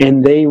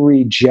 and they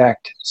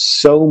reject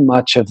so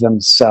much of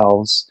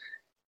themselves.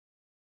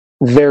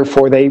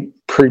 Therefore, they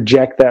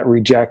project that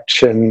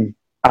rejection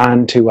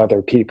onto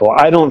other people.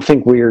 I don't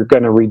think we're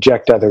going to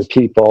reject other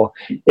people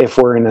if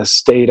we're in a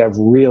state of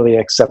really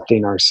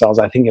accepting ourselves.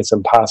 I think it's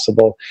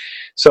impossible.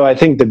 So I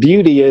think the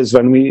beauty is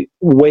when we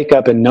wake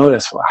up and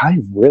notice, well,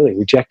 I'm really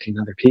rejecting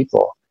other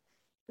people.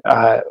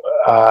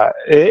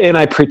 And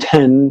I've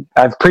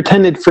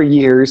pretended for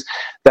years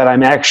that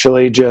I'm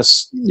actually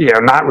just,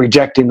 not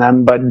rejecting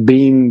them, but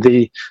being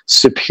the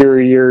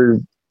superior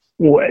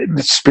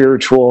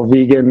spiritual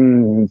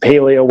vegan,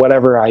 paleo,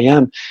 whatever I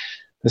am.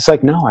 It's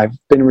like, no, I've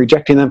been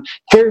rejecting them.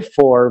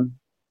 Therefore,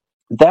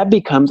 that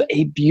becomes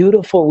a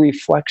beautiful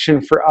reflection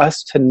for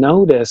us to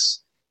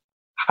notice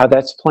how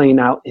that's playing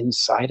out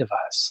inside of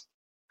us.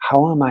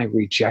 How am I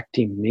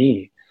rejecting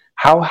me?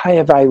 How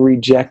have I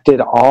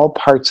rejected all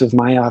parts of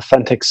my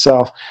authentic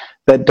self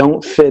that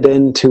don't fit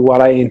into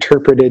what I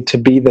interpreted to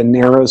be the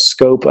narrow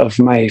scope of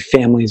my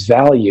family's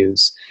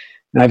values?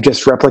 And I've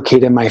just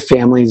replicated my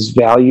family's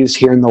values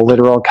here in the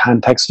literal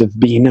context of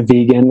being a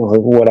vegan or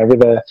whatever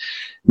the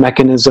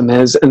mechanism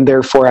is, and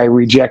therefore I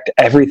reject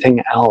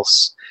everything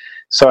else.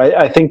 So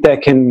I think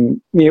that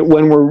can,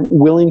 when we're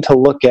willing to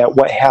look at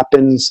what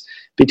happens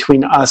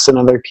between us and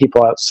other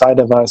people outside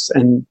of us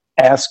and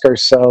ask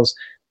ourselves,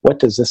 what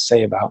does this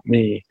say about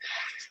me?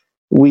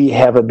 We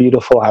have a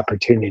beautiful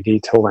opportunity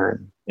to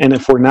learn. And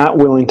if we're not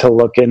willing to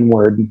look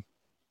inward,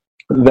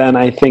 then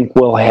I think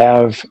we'll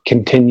have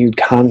continued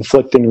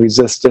conflict and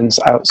resistance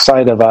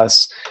outside of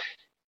us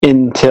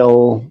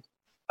until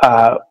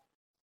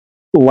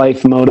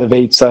life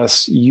motivates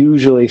us,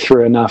 usually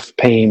through enough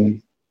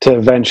pain, to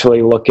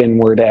eventually look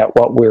inward at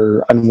what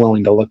we're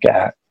unwilling to look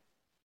at.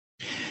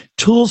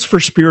 Tools for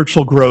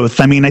spiritual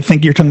growth. I mean, I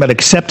think you're talking about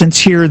acceptance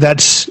here.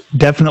 That's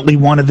definitely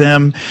one of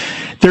them.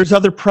 There's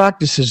other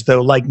practices,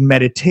 though, like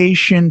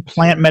meditation,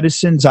 plant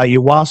medicines,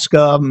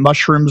 ayahuasca,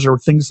 mushrooms, or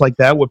things like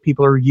that, what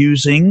people are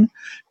using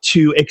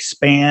to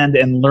expand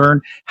and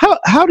learn.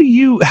 How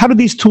do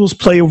these tools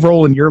play a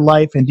role in your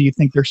life? And do you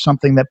think there's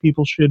something that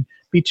people should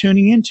be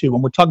tuning into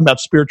when we're talking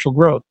about spiritual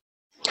growth?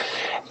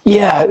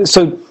 Yeah,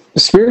 so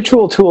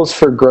spiritual tools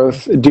for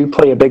growth do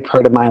play a big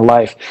part of my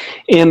life.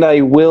 And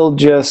I will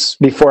just,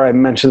 before I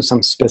mention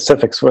some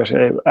specifics, which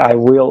I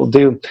will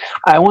do,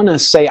 I want to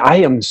say I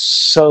am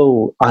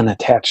so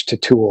unattached to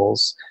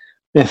tools.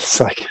 It's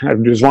like, I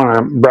just want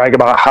to brag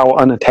about how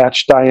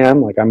unattached I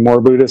am. Like, I'm more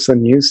Buddhist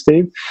than you,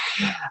 Steve.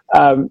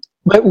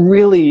 But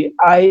really,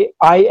 I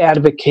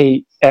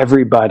advocate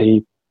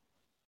everybody,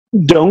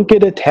 don't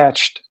get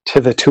attached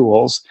to the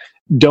tools.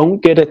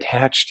 Don't get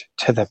attached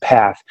to the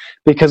path,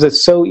 because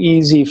it's so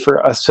easy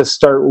for us to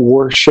start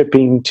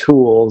worshiping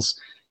tools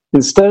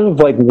instead of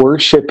like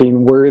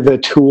worshiping where the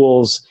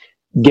tools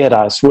get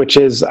us, which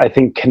is, I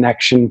think,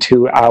 connection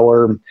to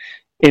our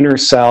inner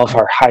self,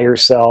 our higher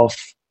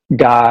self,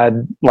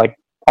 God, like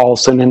all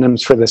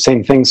synonyms for the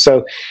same thing.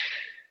 So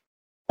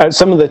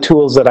some of the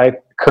tools that I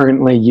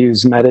currently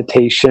use,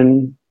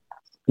 meditation,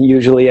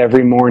 usually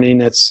every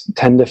morning it's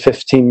 10 to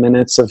 15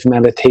 minutes of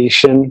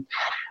meditation.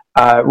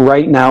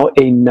 Right now,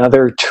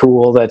 another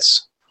tool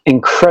that's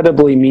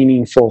incredibly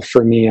meaningful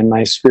for me in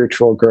my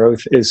spiritual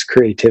growth is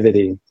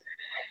creativity.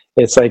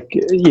 It's like,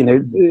 to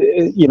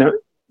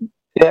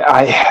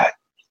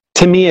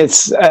me,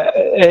 it's,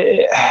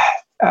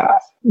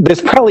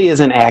 this probably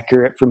isn't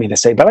accurate for me to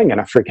say, but I'm going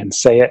to freaking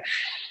say it.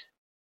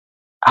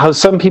 How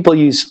some people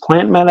use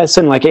plant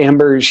medicine, like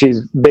Amber,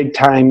 she's big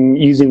time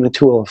using the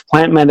tool of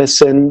plant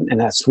medicine, and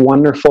that's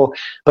wonderful.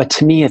 But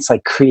to me, it's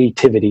like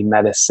creativity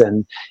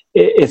medicine.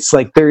 It's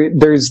like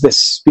there's this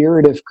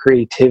spirit of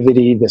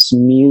creativity, this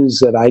muse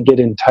that I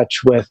get in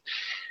touch with,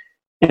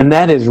 and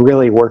that is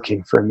really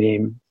working for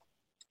me.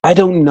 I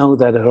don't know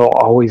that it'll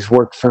always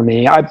work for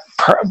me. I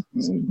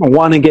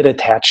want to get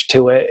attached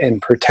to it and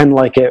pretend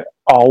like it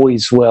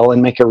always will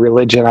and make a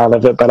religion out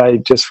of it, but I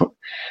just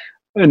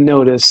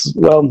notice,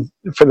 well,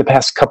 for the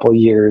past couple of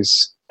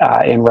years,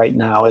 and right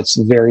now, it's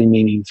very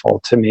meaningful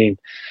to me.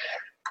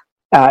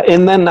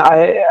 And then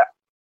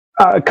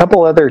a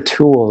couple other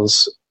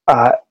tools,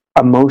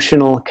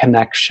 emotional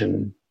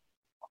connection.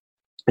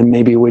 and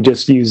maybe we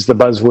just use the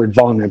buzzword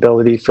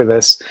vulnerability for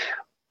this.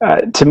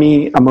 To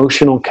me,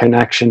 emotional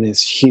connection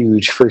is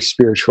huge for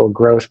spiritual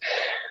growth.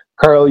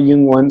 Carl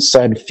Jung once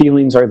said,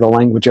 feelings are the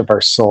language of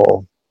our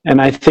soul.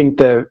 And I think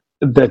the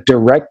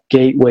direct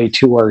gateway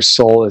to our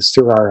soul is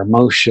through our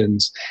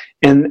emotions.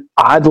 And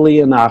oddly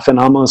enough, and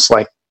almost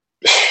like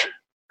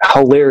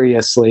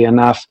hilariously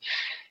enough,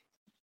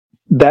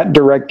 that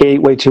direct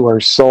gateway to our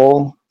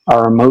soul,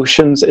 our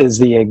emotions, is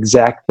the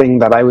exact thing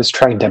that I was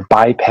trying to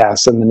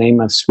bypass in the name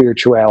of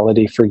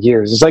spirituality for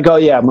years. It's like, oh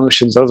yeah,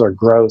 emotions, those are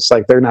gross.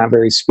 Like, they're not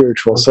very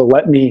spiritual. So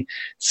let me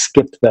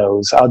skip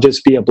those. I'll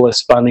just be a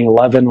bliss bunny,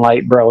 love and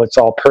light, bro. It's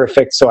all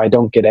perfect, so I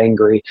don't get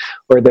angry,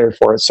 or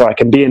therefore, so I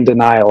can be in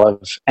denial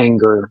of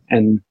anger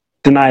and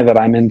deny that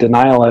I'm in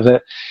denial of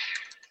it.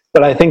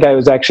 But I think I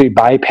was actually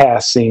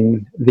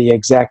bypassing the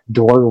exact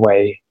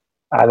doorway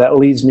that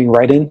leads me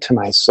right into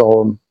my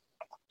soul.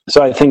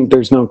 So I think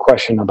there's no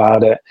question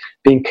about it.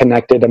 Being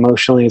connected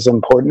emotionally is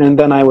important. And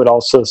then I would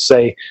also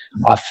say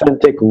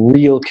authentic,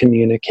 real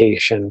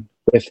communication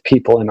with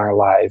people in our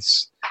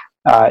lives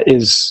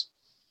is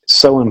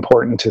so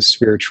important to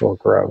spiritual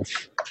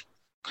growth.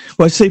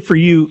 Well, I say for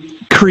you,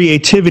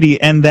 creativity,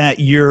 and that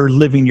you're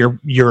living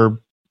your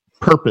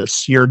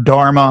purpose, your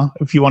dharma,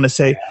 if you want to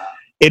say,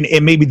 and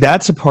maybe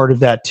that's a part of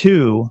that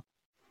too.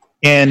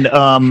 And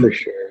for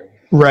sure.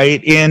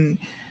 Right. And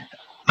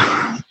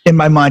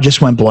my mind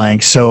just went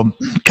blank. So,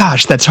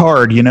 gosh, that's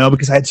hard,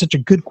 because I had such a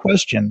good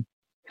question.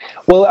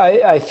 Well,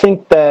 I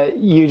think that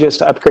you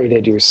just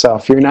upgraded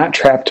yourself. You're not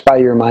trapped by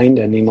your mind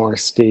anymore,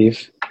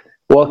 Steve.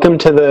 Welcome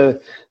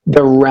to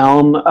the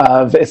realm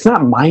of, it's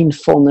not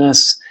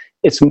mindfulness,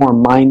 it's more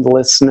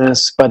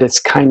mindlessness, but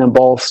it's kind of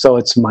both, so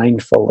it's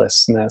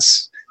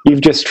mindfulness.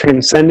 You've just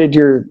transcended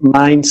your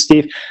mind,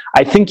 Steve.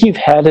 I think you've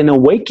had an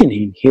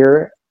awakening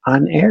here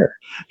on air.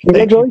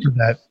 Congratulations.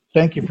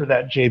 Thank you for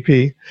that,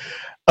 JP.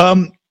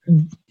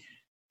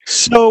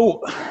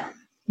 So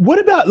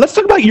let's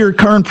talk about your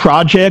current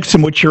projects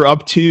and what you're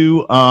up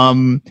to.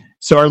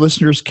 So our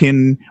listeners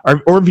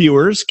or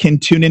viewers can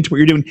tune into what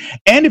you're doing.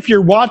 And if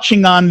you're watching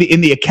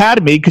in the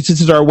Academy, because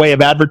this is our way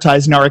of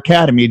advertising our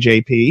Academy,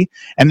 JP,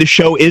 and the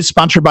show is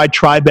sponsored by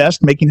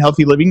TriBest, Making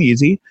Healthy Living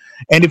Easy.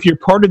 And if you're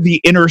part of the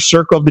inner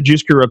circle of the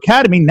Juice Guru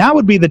Academy, now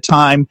would be the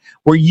time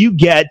where you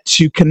get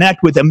to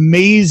connect with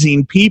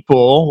amazing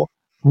people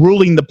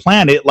ruling the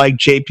planet like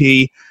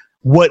JP.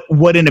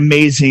 What an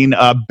amazing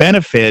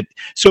benefit.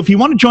 So if you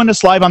want to join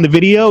us live on the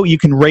video, you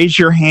can raise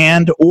your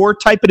hand or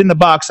type it in the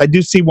box. I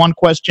do see one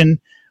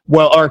question,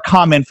 or a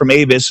comment from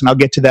Avis, and I'll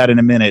get to that in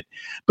a minute.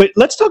 But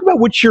let's talk about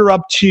what you're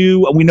up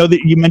to. We know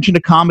that you mentioned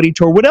a comedy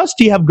tour. What else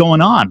do you have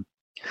going on?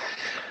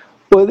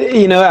 Well,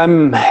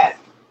 I'm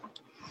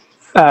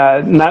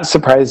not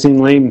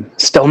surprisingly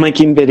still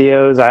making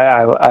videos.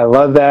 I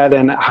love that,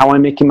 and how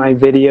I'm making my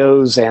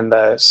videos and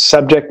the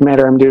subject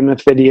matter I'm doing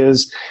with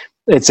videos.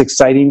 It's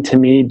exciting to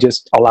me,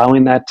 just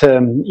allowing that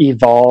to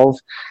evolve.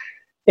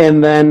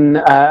 And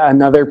then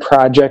another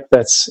project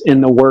that's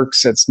in the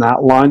works, it's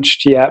not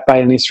launched yet by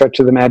any stretch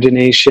of the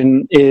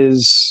imagination,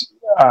 is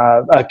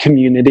a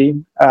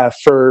community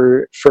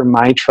for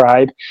my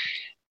tribe.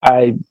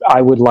 I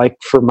would like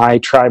for my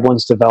tribe,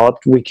 once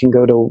developed, we can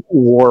go to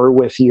war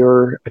with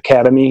your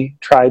Academy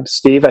tribe,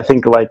 Steve. I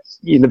think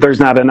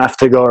there's not enough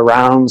to go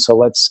around, so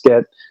let's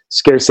get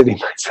scarcity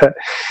mindset.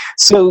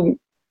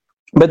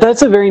 But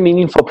that's a very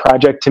meaningful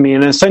project to me.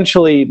 And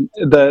essentially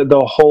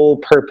the whole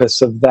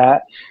purpose of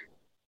that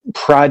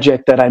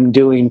project that I'm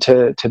doing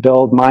to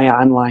build my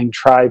online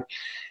tribe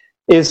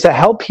is to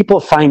help people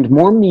find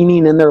more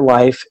meaning in their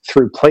life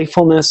through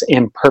playfulness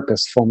and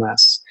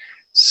purposefulness.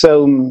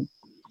 So,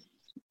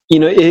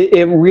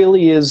 it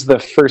really is the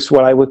first,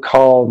 what I would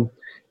call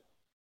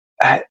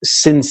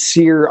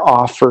sincere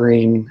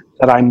offering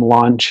that I'm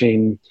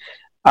launching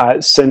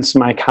since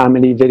my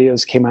comedy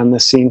videos came on the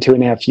scene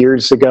 2.5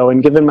 years ago.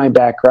 And given my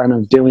background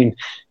of doing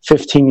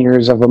 15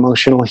 years of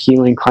emotional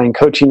healing client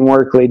coaching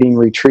work, leading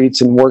retreats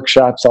and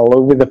workshops all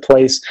over the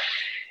place,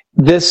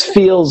 this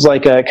feels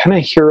like a kind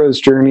of hero's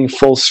journey,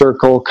 full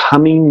circle,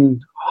 coming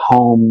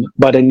home,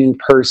 but a new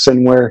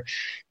person, where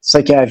it's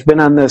like, I've been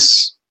on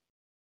this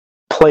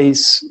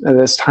place,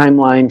 this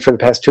timeline for the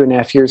past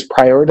 2.5 years,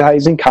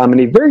 prioritizing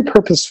comedy, very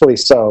purposefully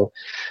so.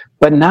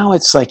 But now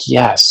it's like,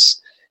 yes,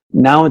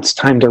 now it's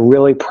time to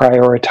really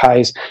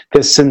prioritize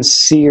this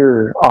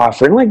sincere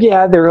offering.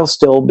 There will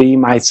still be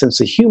my sense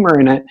of humor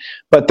in it,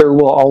 but there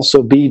will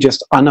also be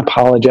just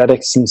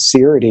unapologetic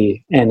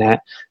sincerity in it,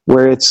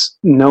 where it's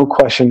no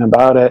question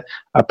about it,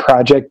 a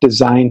project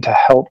designed to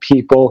help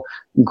people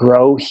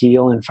grow,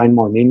 heal, and find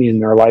more meaning in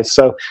their life.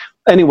 So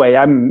anyway,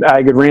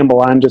 I could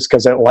ramble on just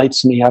because it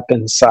lights me up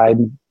inside.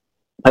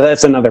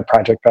 That's another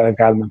project that I've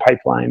got in the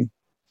pipeline.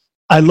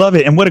 I love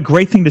it. And what a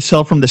great thing to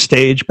sell from the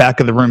stage, back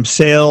of the room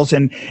sales,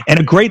 and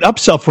a great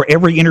upsell for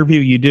every interview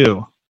you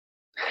do.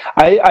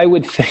 I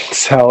would think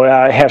so.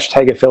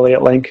 Hashtag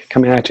affiliate link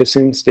coming at you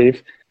soon,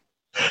 Steve.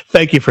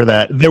 Thank you for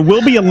that. There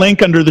will be a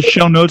link under the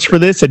show notes for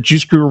this at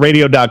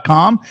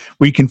juicegururadio.com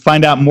where you can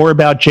find out more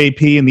about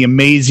JP and the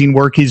amazing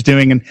work he's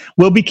doing. And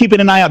we'll be keeping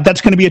an eye out.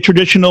 That's going to be a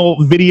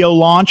traditional video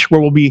launch where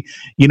we'll be,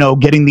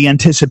 getting the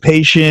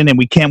anticipation and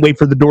we can't wait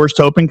for the doors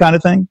to open kind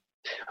of thing.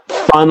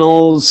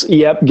 Funnels,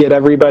 yep, get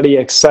everybody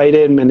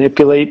excited,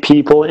 manipulate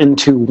people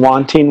into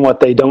wanting what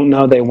they don't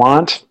know they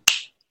want.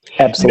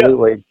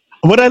 Absolutely.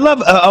 What I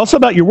love also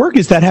about your work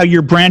is that how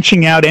you're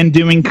branching out and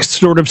doing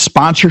sort of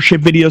sponsorship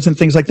videos and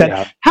things like that.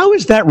 Yeah. How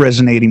is that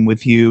resonating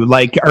with you?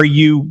 Like, are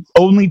you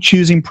only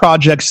choosing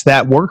projects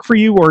that work for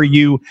you, or are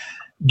you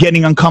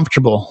getting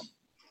uncomfortable?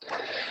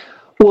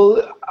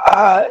 Well,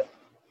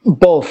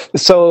 both.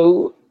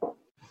 So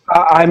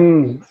I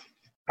am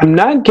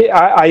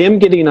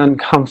getting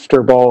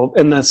uncomfortable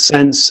in the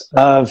sense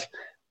of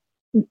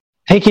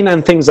taking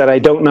on things that I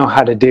don't know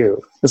how to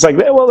do. It's like,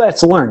 well,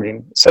 that's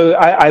learning. So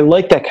I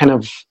like that kind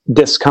of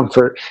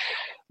discomfort,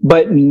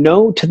 but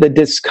no to the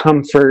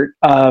discomfort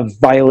of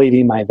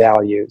violating my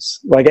values.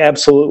 Like,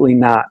 absolutely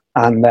not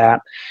on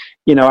that.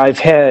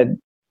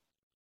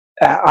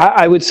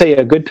 I would say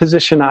a good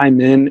position I'm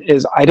in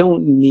is I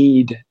don't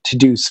need to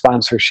do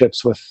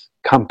sponsorships with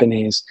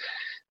companies.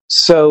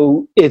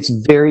 So it's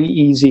very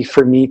easy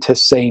for me to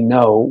say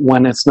no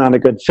when it's not a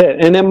good fit.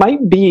 And it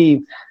might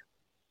be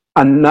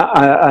a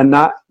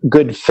not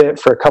good fit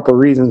for a couple of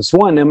reasons.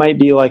 One, it might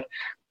be like,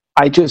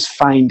 I just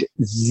find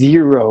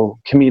zero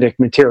comedic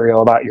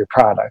material about your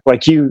product.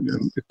 Like, your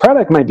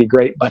product might be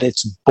great, but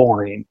it's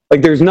boring.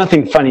 Like, there's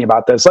nothing funny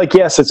about this. Like,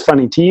 yes, it's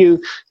funny to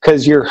you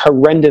because you're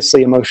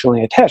horrendously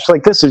emotionally attached.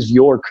 Like, this is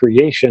your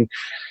creation,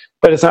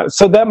 but it's not.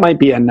 So that might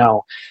be a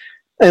no.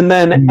 And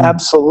then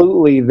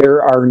absolutely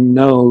there are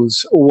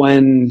no's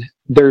when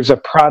there's a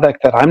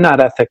product that I'm not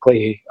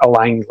ethically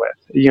aligned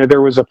with.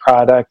 There was a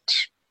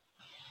product,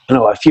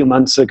 a few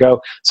months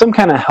ago, some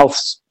kind of health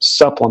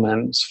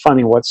supplement. It's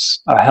funny,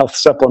 what's a health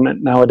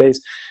supplement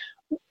nowadays?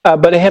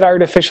 But it had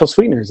artificial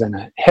sweeteners in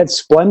it. It had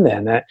Splenda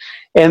in it.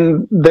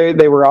 And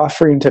they were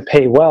offering to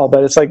pay well,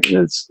 but it's like,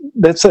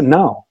 that's a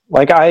no.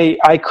 Like,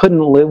 I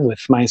couldn't live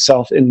with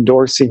myself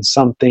endorsing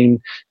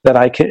something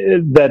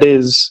that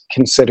is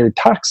considered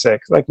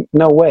toxic. Like,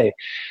 no way.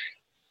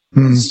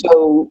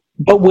 So,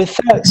 but with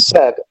that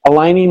said,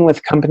 aligning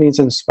with companies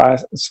and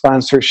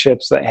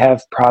sponsorships that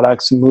have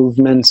products,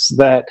 movements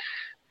that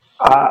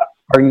are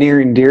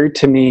near and dear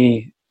to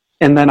me,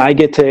 and then I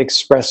get to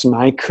express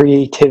my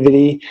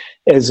creativity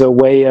as a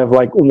way of,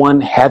 like, one,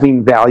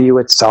 having value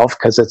itself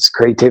because it's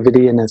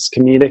creativity and it's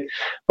comedic,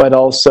 but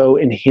also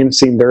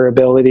enhancing their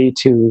ability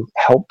to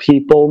help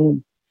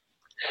people.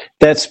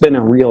 That's been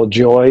a real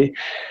joy.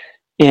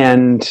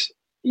 And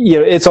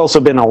it's also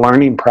been a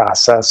learning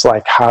process,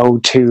 like how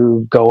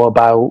to go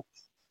about,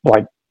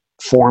 like,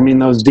 forming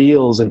those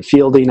deals and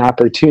fielding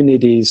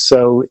opportunities.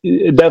 So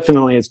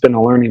definitely it's been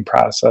a learning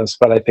process,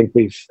 but I think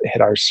we've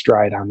hit our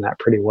stride on that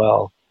pretty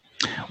well.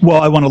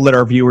 Well, I want to let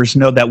our viewers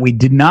know that we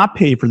did not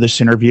pay for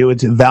this interview.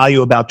 It's a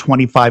value about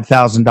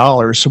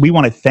 $25,000. So we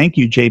want to thank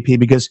you, JP,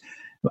 because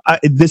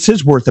this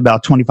is worth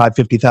about $25,000,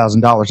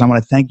 $50,000. I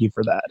want to thank you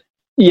for that.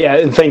 Yeah,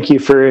 and thank you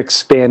for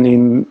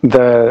expanding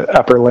the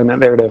upper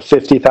limit there to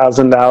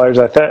 $50,000.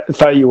 I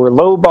thought you were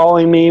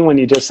lowballing me when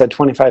you just said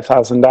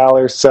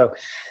 $25,000. So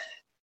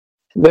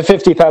the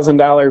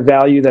 $50,000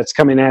 value that's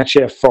coming at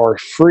you for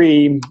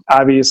free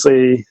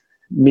obviously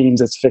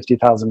means it's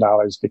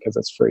 $50,000 because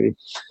it's free.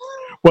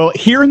 Well,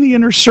 here in the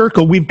inner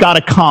circle, we've got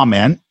a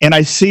comment, and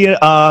I see it.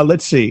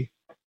 Let's see.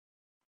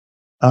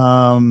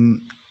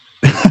 Okay,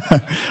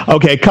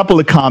 a couple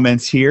of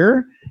comments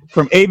here.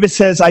 From Ava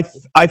says, I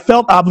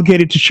felt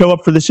obligated to show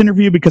up for this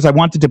interview because I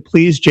wanted to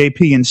please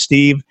JP and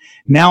Steve.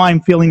 Now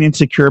I'm feeling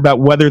insecure about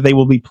whether they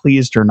will be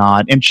pleased or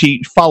not. And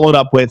she followed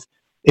up with,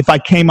 if I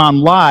came on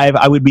live,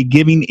 I would be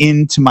giving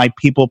in to my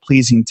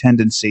people-pleasing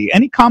tendency.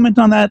 Any comment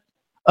on that,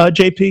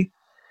 JP?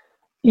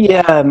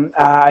 Yeah,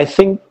 I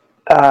think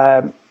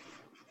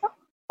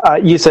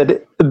you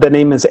said the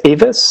name is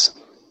Avis?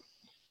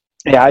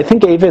 Yeah, I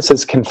think Avis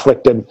is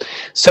conflicted.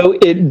 So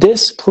it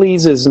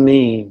displeases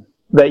me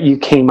that you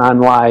came on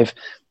live,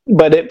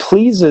 but it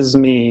pleases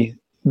me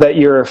that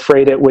you're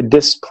afraid it would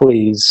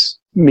displease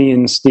me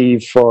and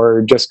Steve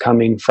for just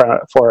coming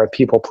for a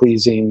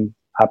people-pleasing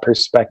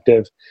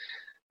perspective.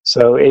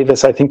 So,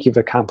 Avis, I think you've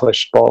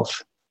accomplished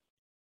both.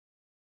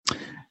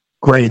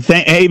 Great.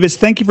 Avis,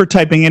 thank you for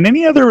typing in.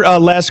 Any other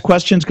last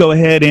questions? Go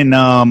ahead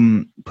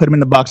and put them in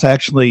the box. I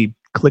actually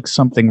clicked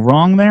something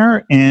wrong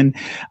there. And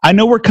I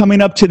know we're coming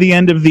up to the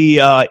end of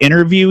the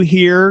interview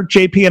here,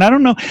 JP, and I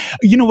don't know,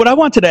 what I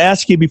wanted to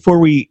ask you before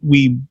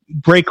we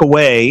break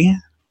away,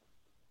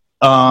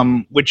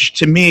 which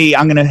to me,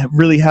 I'm going to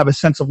really have a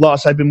sense of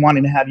loss. I've been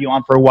wanting to have you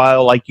on for a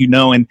while, like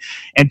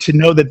and to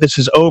know that this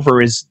is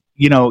over is,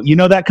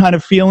 that kind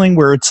of feeling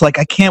where it's like,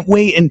 I can't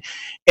wait and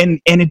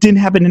it didn't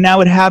happen and now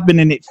it happened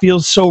and it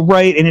feels so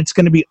right and it's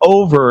going to be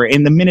over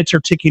and the minutes are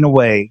ticking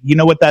away. You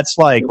know what that's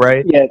like,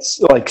 right? Yeah, it's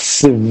like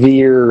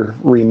severe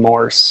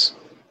remorse.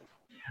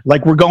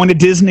 like we're going to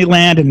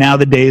Disneyland and now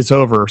the day is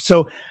over.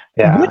 So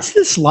what's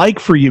this like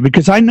for you?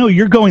 Because I know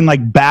you're going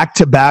like back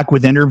to back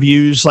with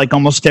interviews like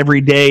almost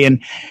every day.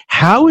 And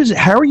how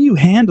are you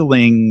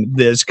handling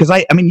this? Because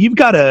I mean, you've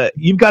got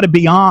to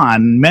be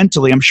on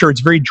mentally. I'm sure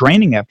it's very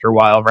draining after a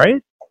while,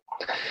 right?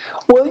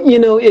 Well,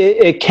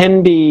 it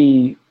can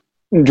be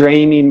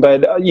draining,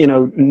 but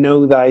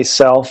know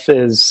thyself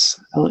is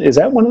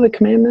that one of the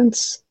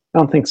commandments? I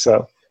don't think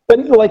so.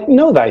 But like,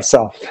 know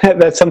thyself.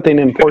 That's something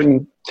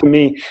important to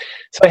me.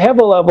 So I have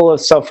a level of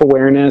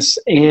self-awareness,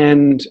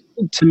 and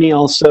to me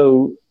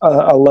also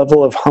a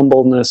level of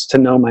humbleness to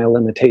know my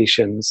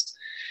limitations.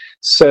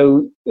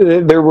 So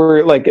there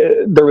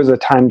was a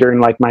time during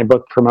like my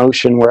book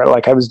promotion where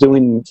like I was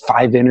doing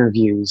 5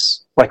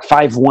 interviews, like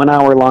 5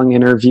 1-hour-long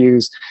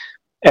interviews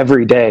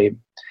every day.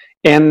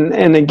 And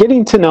then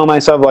getting to know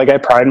myself, like I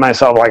pride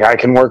myself, like I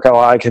can work a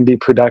lot, I can be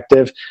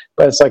productive,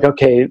 but it's like,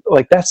 okay,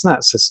 like that's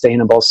not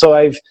sustainable. So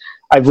I've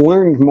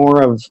learned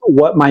more of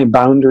what my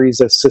boundaries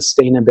of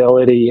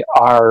sustainability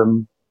are,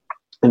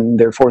 and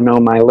therefore know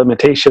my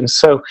limitations.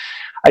 So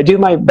I do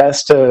my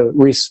best to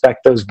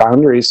respect those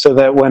boundaries so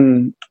that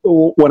when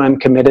I'm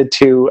committed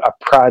to a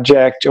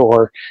project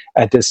or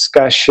a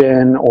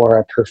discussion or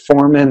a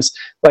performance,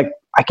 like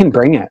I can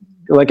bring it.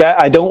 Like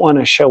I don't want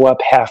to show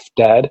up half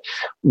dead.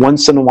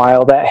 Once in a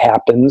while that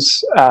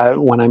happens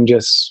when I'm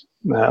just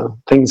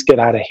things get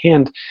out of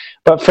hand.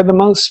 But for the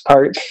most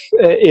part,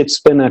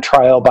 it's been a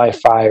trial by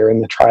fire,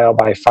 and the trial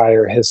by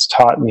fire has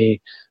taught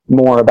me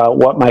more about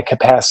what my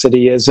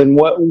capacity is and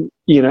what,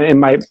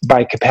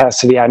 by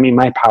capacity, I mean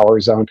my power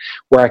zone,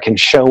 where I can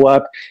show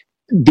up,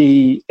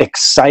 be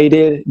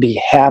excited,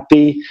 be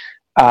happy,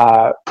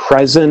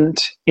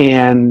 present,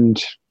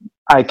 and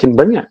I can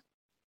bring it.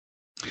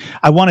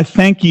 I want to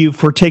thank you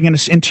for taking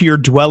us into your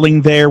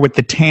dwelling there with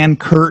the tan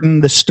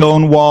curtain, the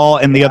stone wall,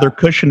 and the other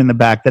cushion in the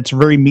back. That's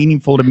very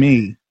meaningful to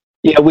me.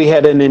 Yeah, we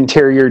had an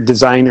interior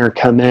designer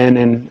come in,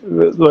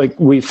 and like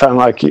we found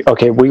like,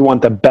 okay, we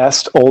want the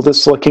best,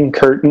 oldest looking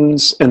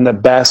curtains and the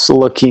best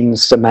looking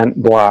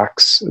cement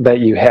blocks that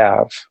you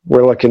have.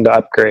 We're looking to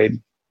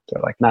upgrade.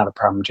 They're like, not a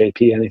problem,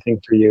 JP,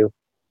 anything for you.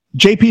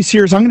 JP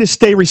Sears, I'm going to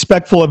stay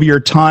respectful of your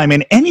time,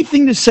 and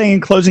anything to say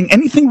in closing,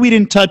 anything we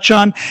didn't touch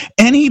on,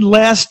 any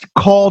last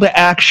call to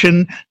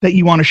action that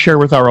you want to share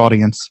with our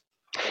audience?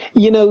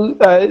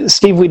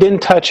 Steve, we didn't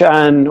touch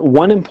on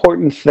one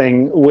important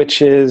thing,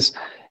 which is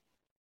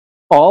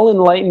all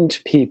enlightened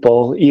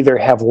people either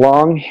have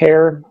long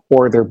hair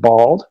or they're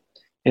bald.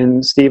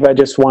 And Steve, I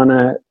just want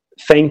to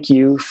thank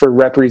you for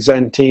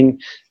representing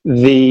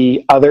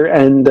the other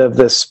end of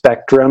the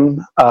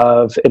spectrum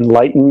of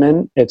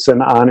enlightenment. It's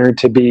an honor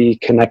to be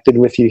connected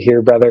with you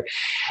here, brother.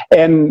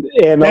 And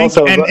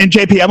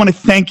JP, I want to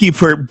thank you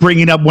for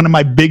bringing up one of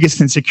my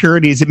biggest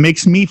insecurities. It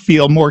makes me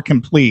feel more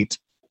complete.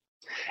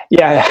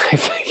 Yeah, I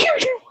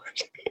figured it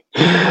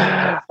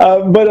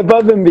would. But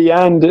above and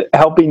beyond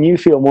helping you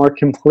feel more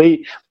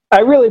complete, I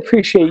really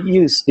appreciate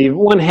you, Steve.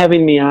 One,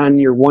 having me on,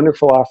 your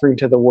wonderful offering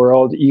to the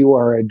world. You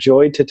are a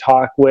joy to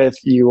talk with.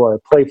 You are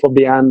playful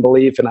beyond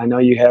belief, and I know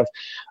you have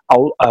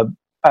a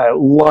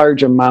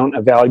large amount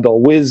of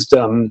valuable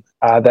wisdom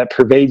that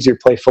pervades your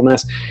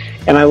playfulness.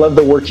 And I love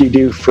the work you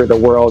do for the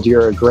world.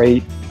 You're a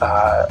great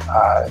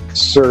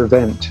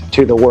servant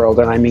to the world,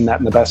 and I mean that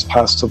in the best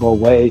possible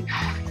way.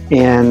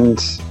 And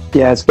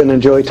yeah, it's been a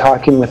joy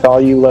talking with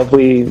all you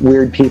lovely,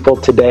 weird people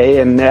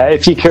today. And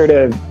if you care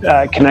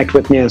to connect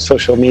with me on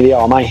social media,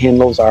 all my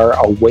handles are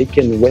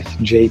Awaken with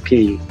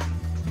JP.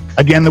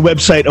 Again, the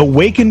website,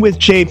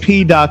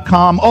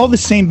 awakenwithjp.com. All the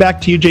same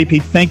back to you,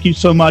 JP. Thank you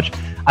so much.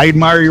 I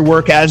admire your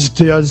work, as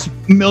does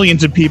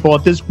millions of people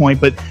at this point.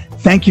 But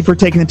thank you for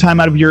taking the time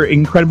out of your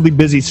incredibly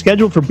busy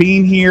schedule, for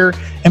being here,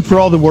 and for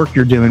all the work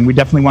you're doing. We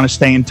definitely want to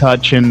stay in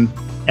touch, and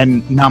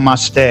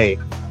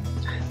namaste.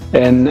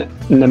 And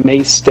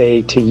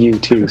namaste to you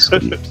too,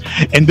 Steve.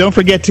 And don't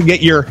forget to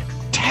get your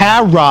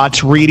tarot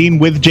reading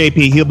with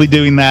JP. He'll be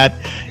doing that,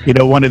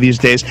 one of these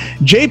days.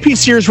 JP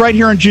Sears right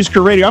here on Juice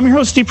Guru Radio. I'm your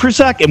host, Steve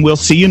Prusak, and we'll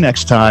see you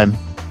next time.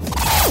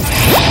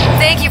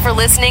 Thank you for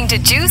listening to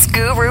Juice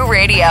Guru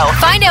Radio.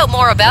 Find out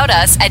more about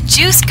us at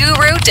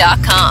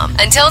juiceguru.com.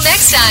 Until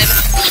next time,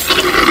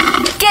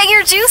 get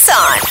your juice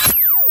on.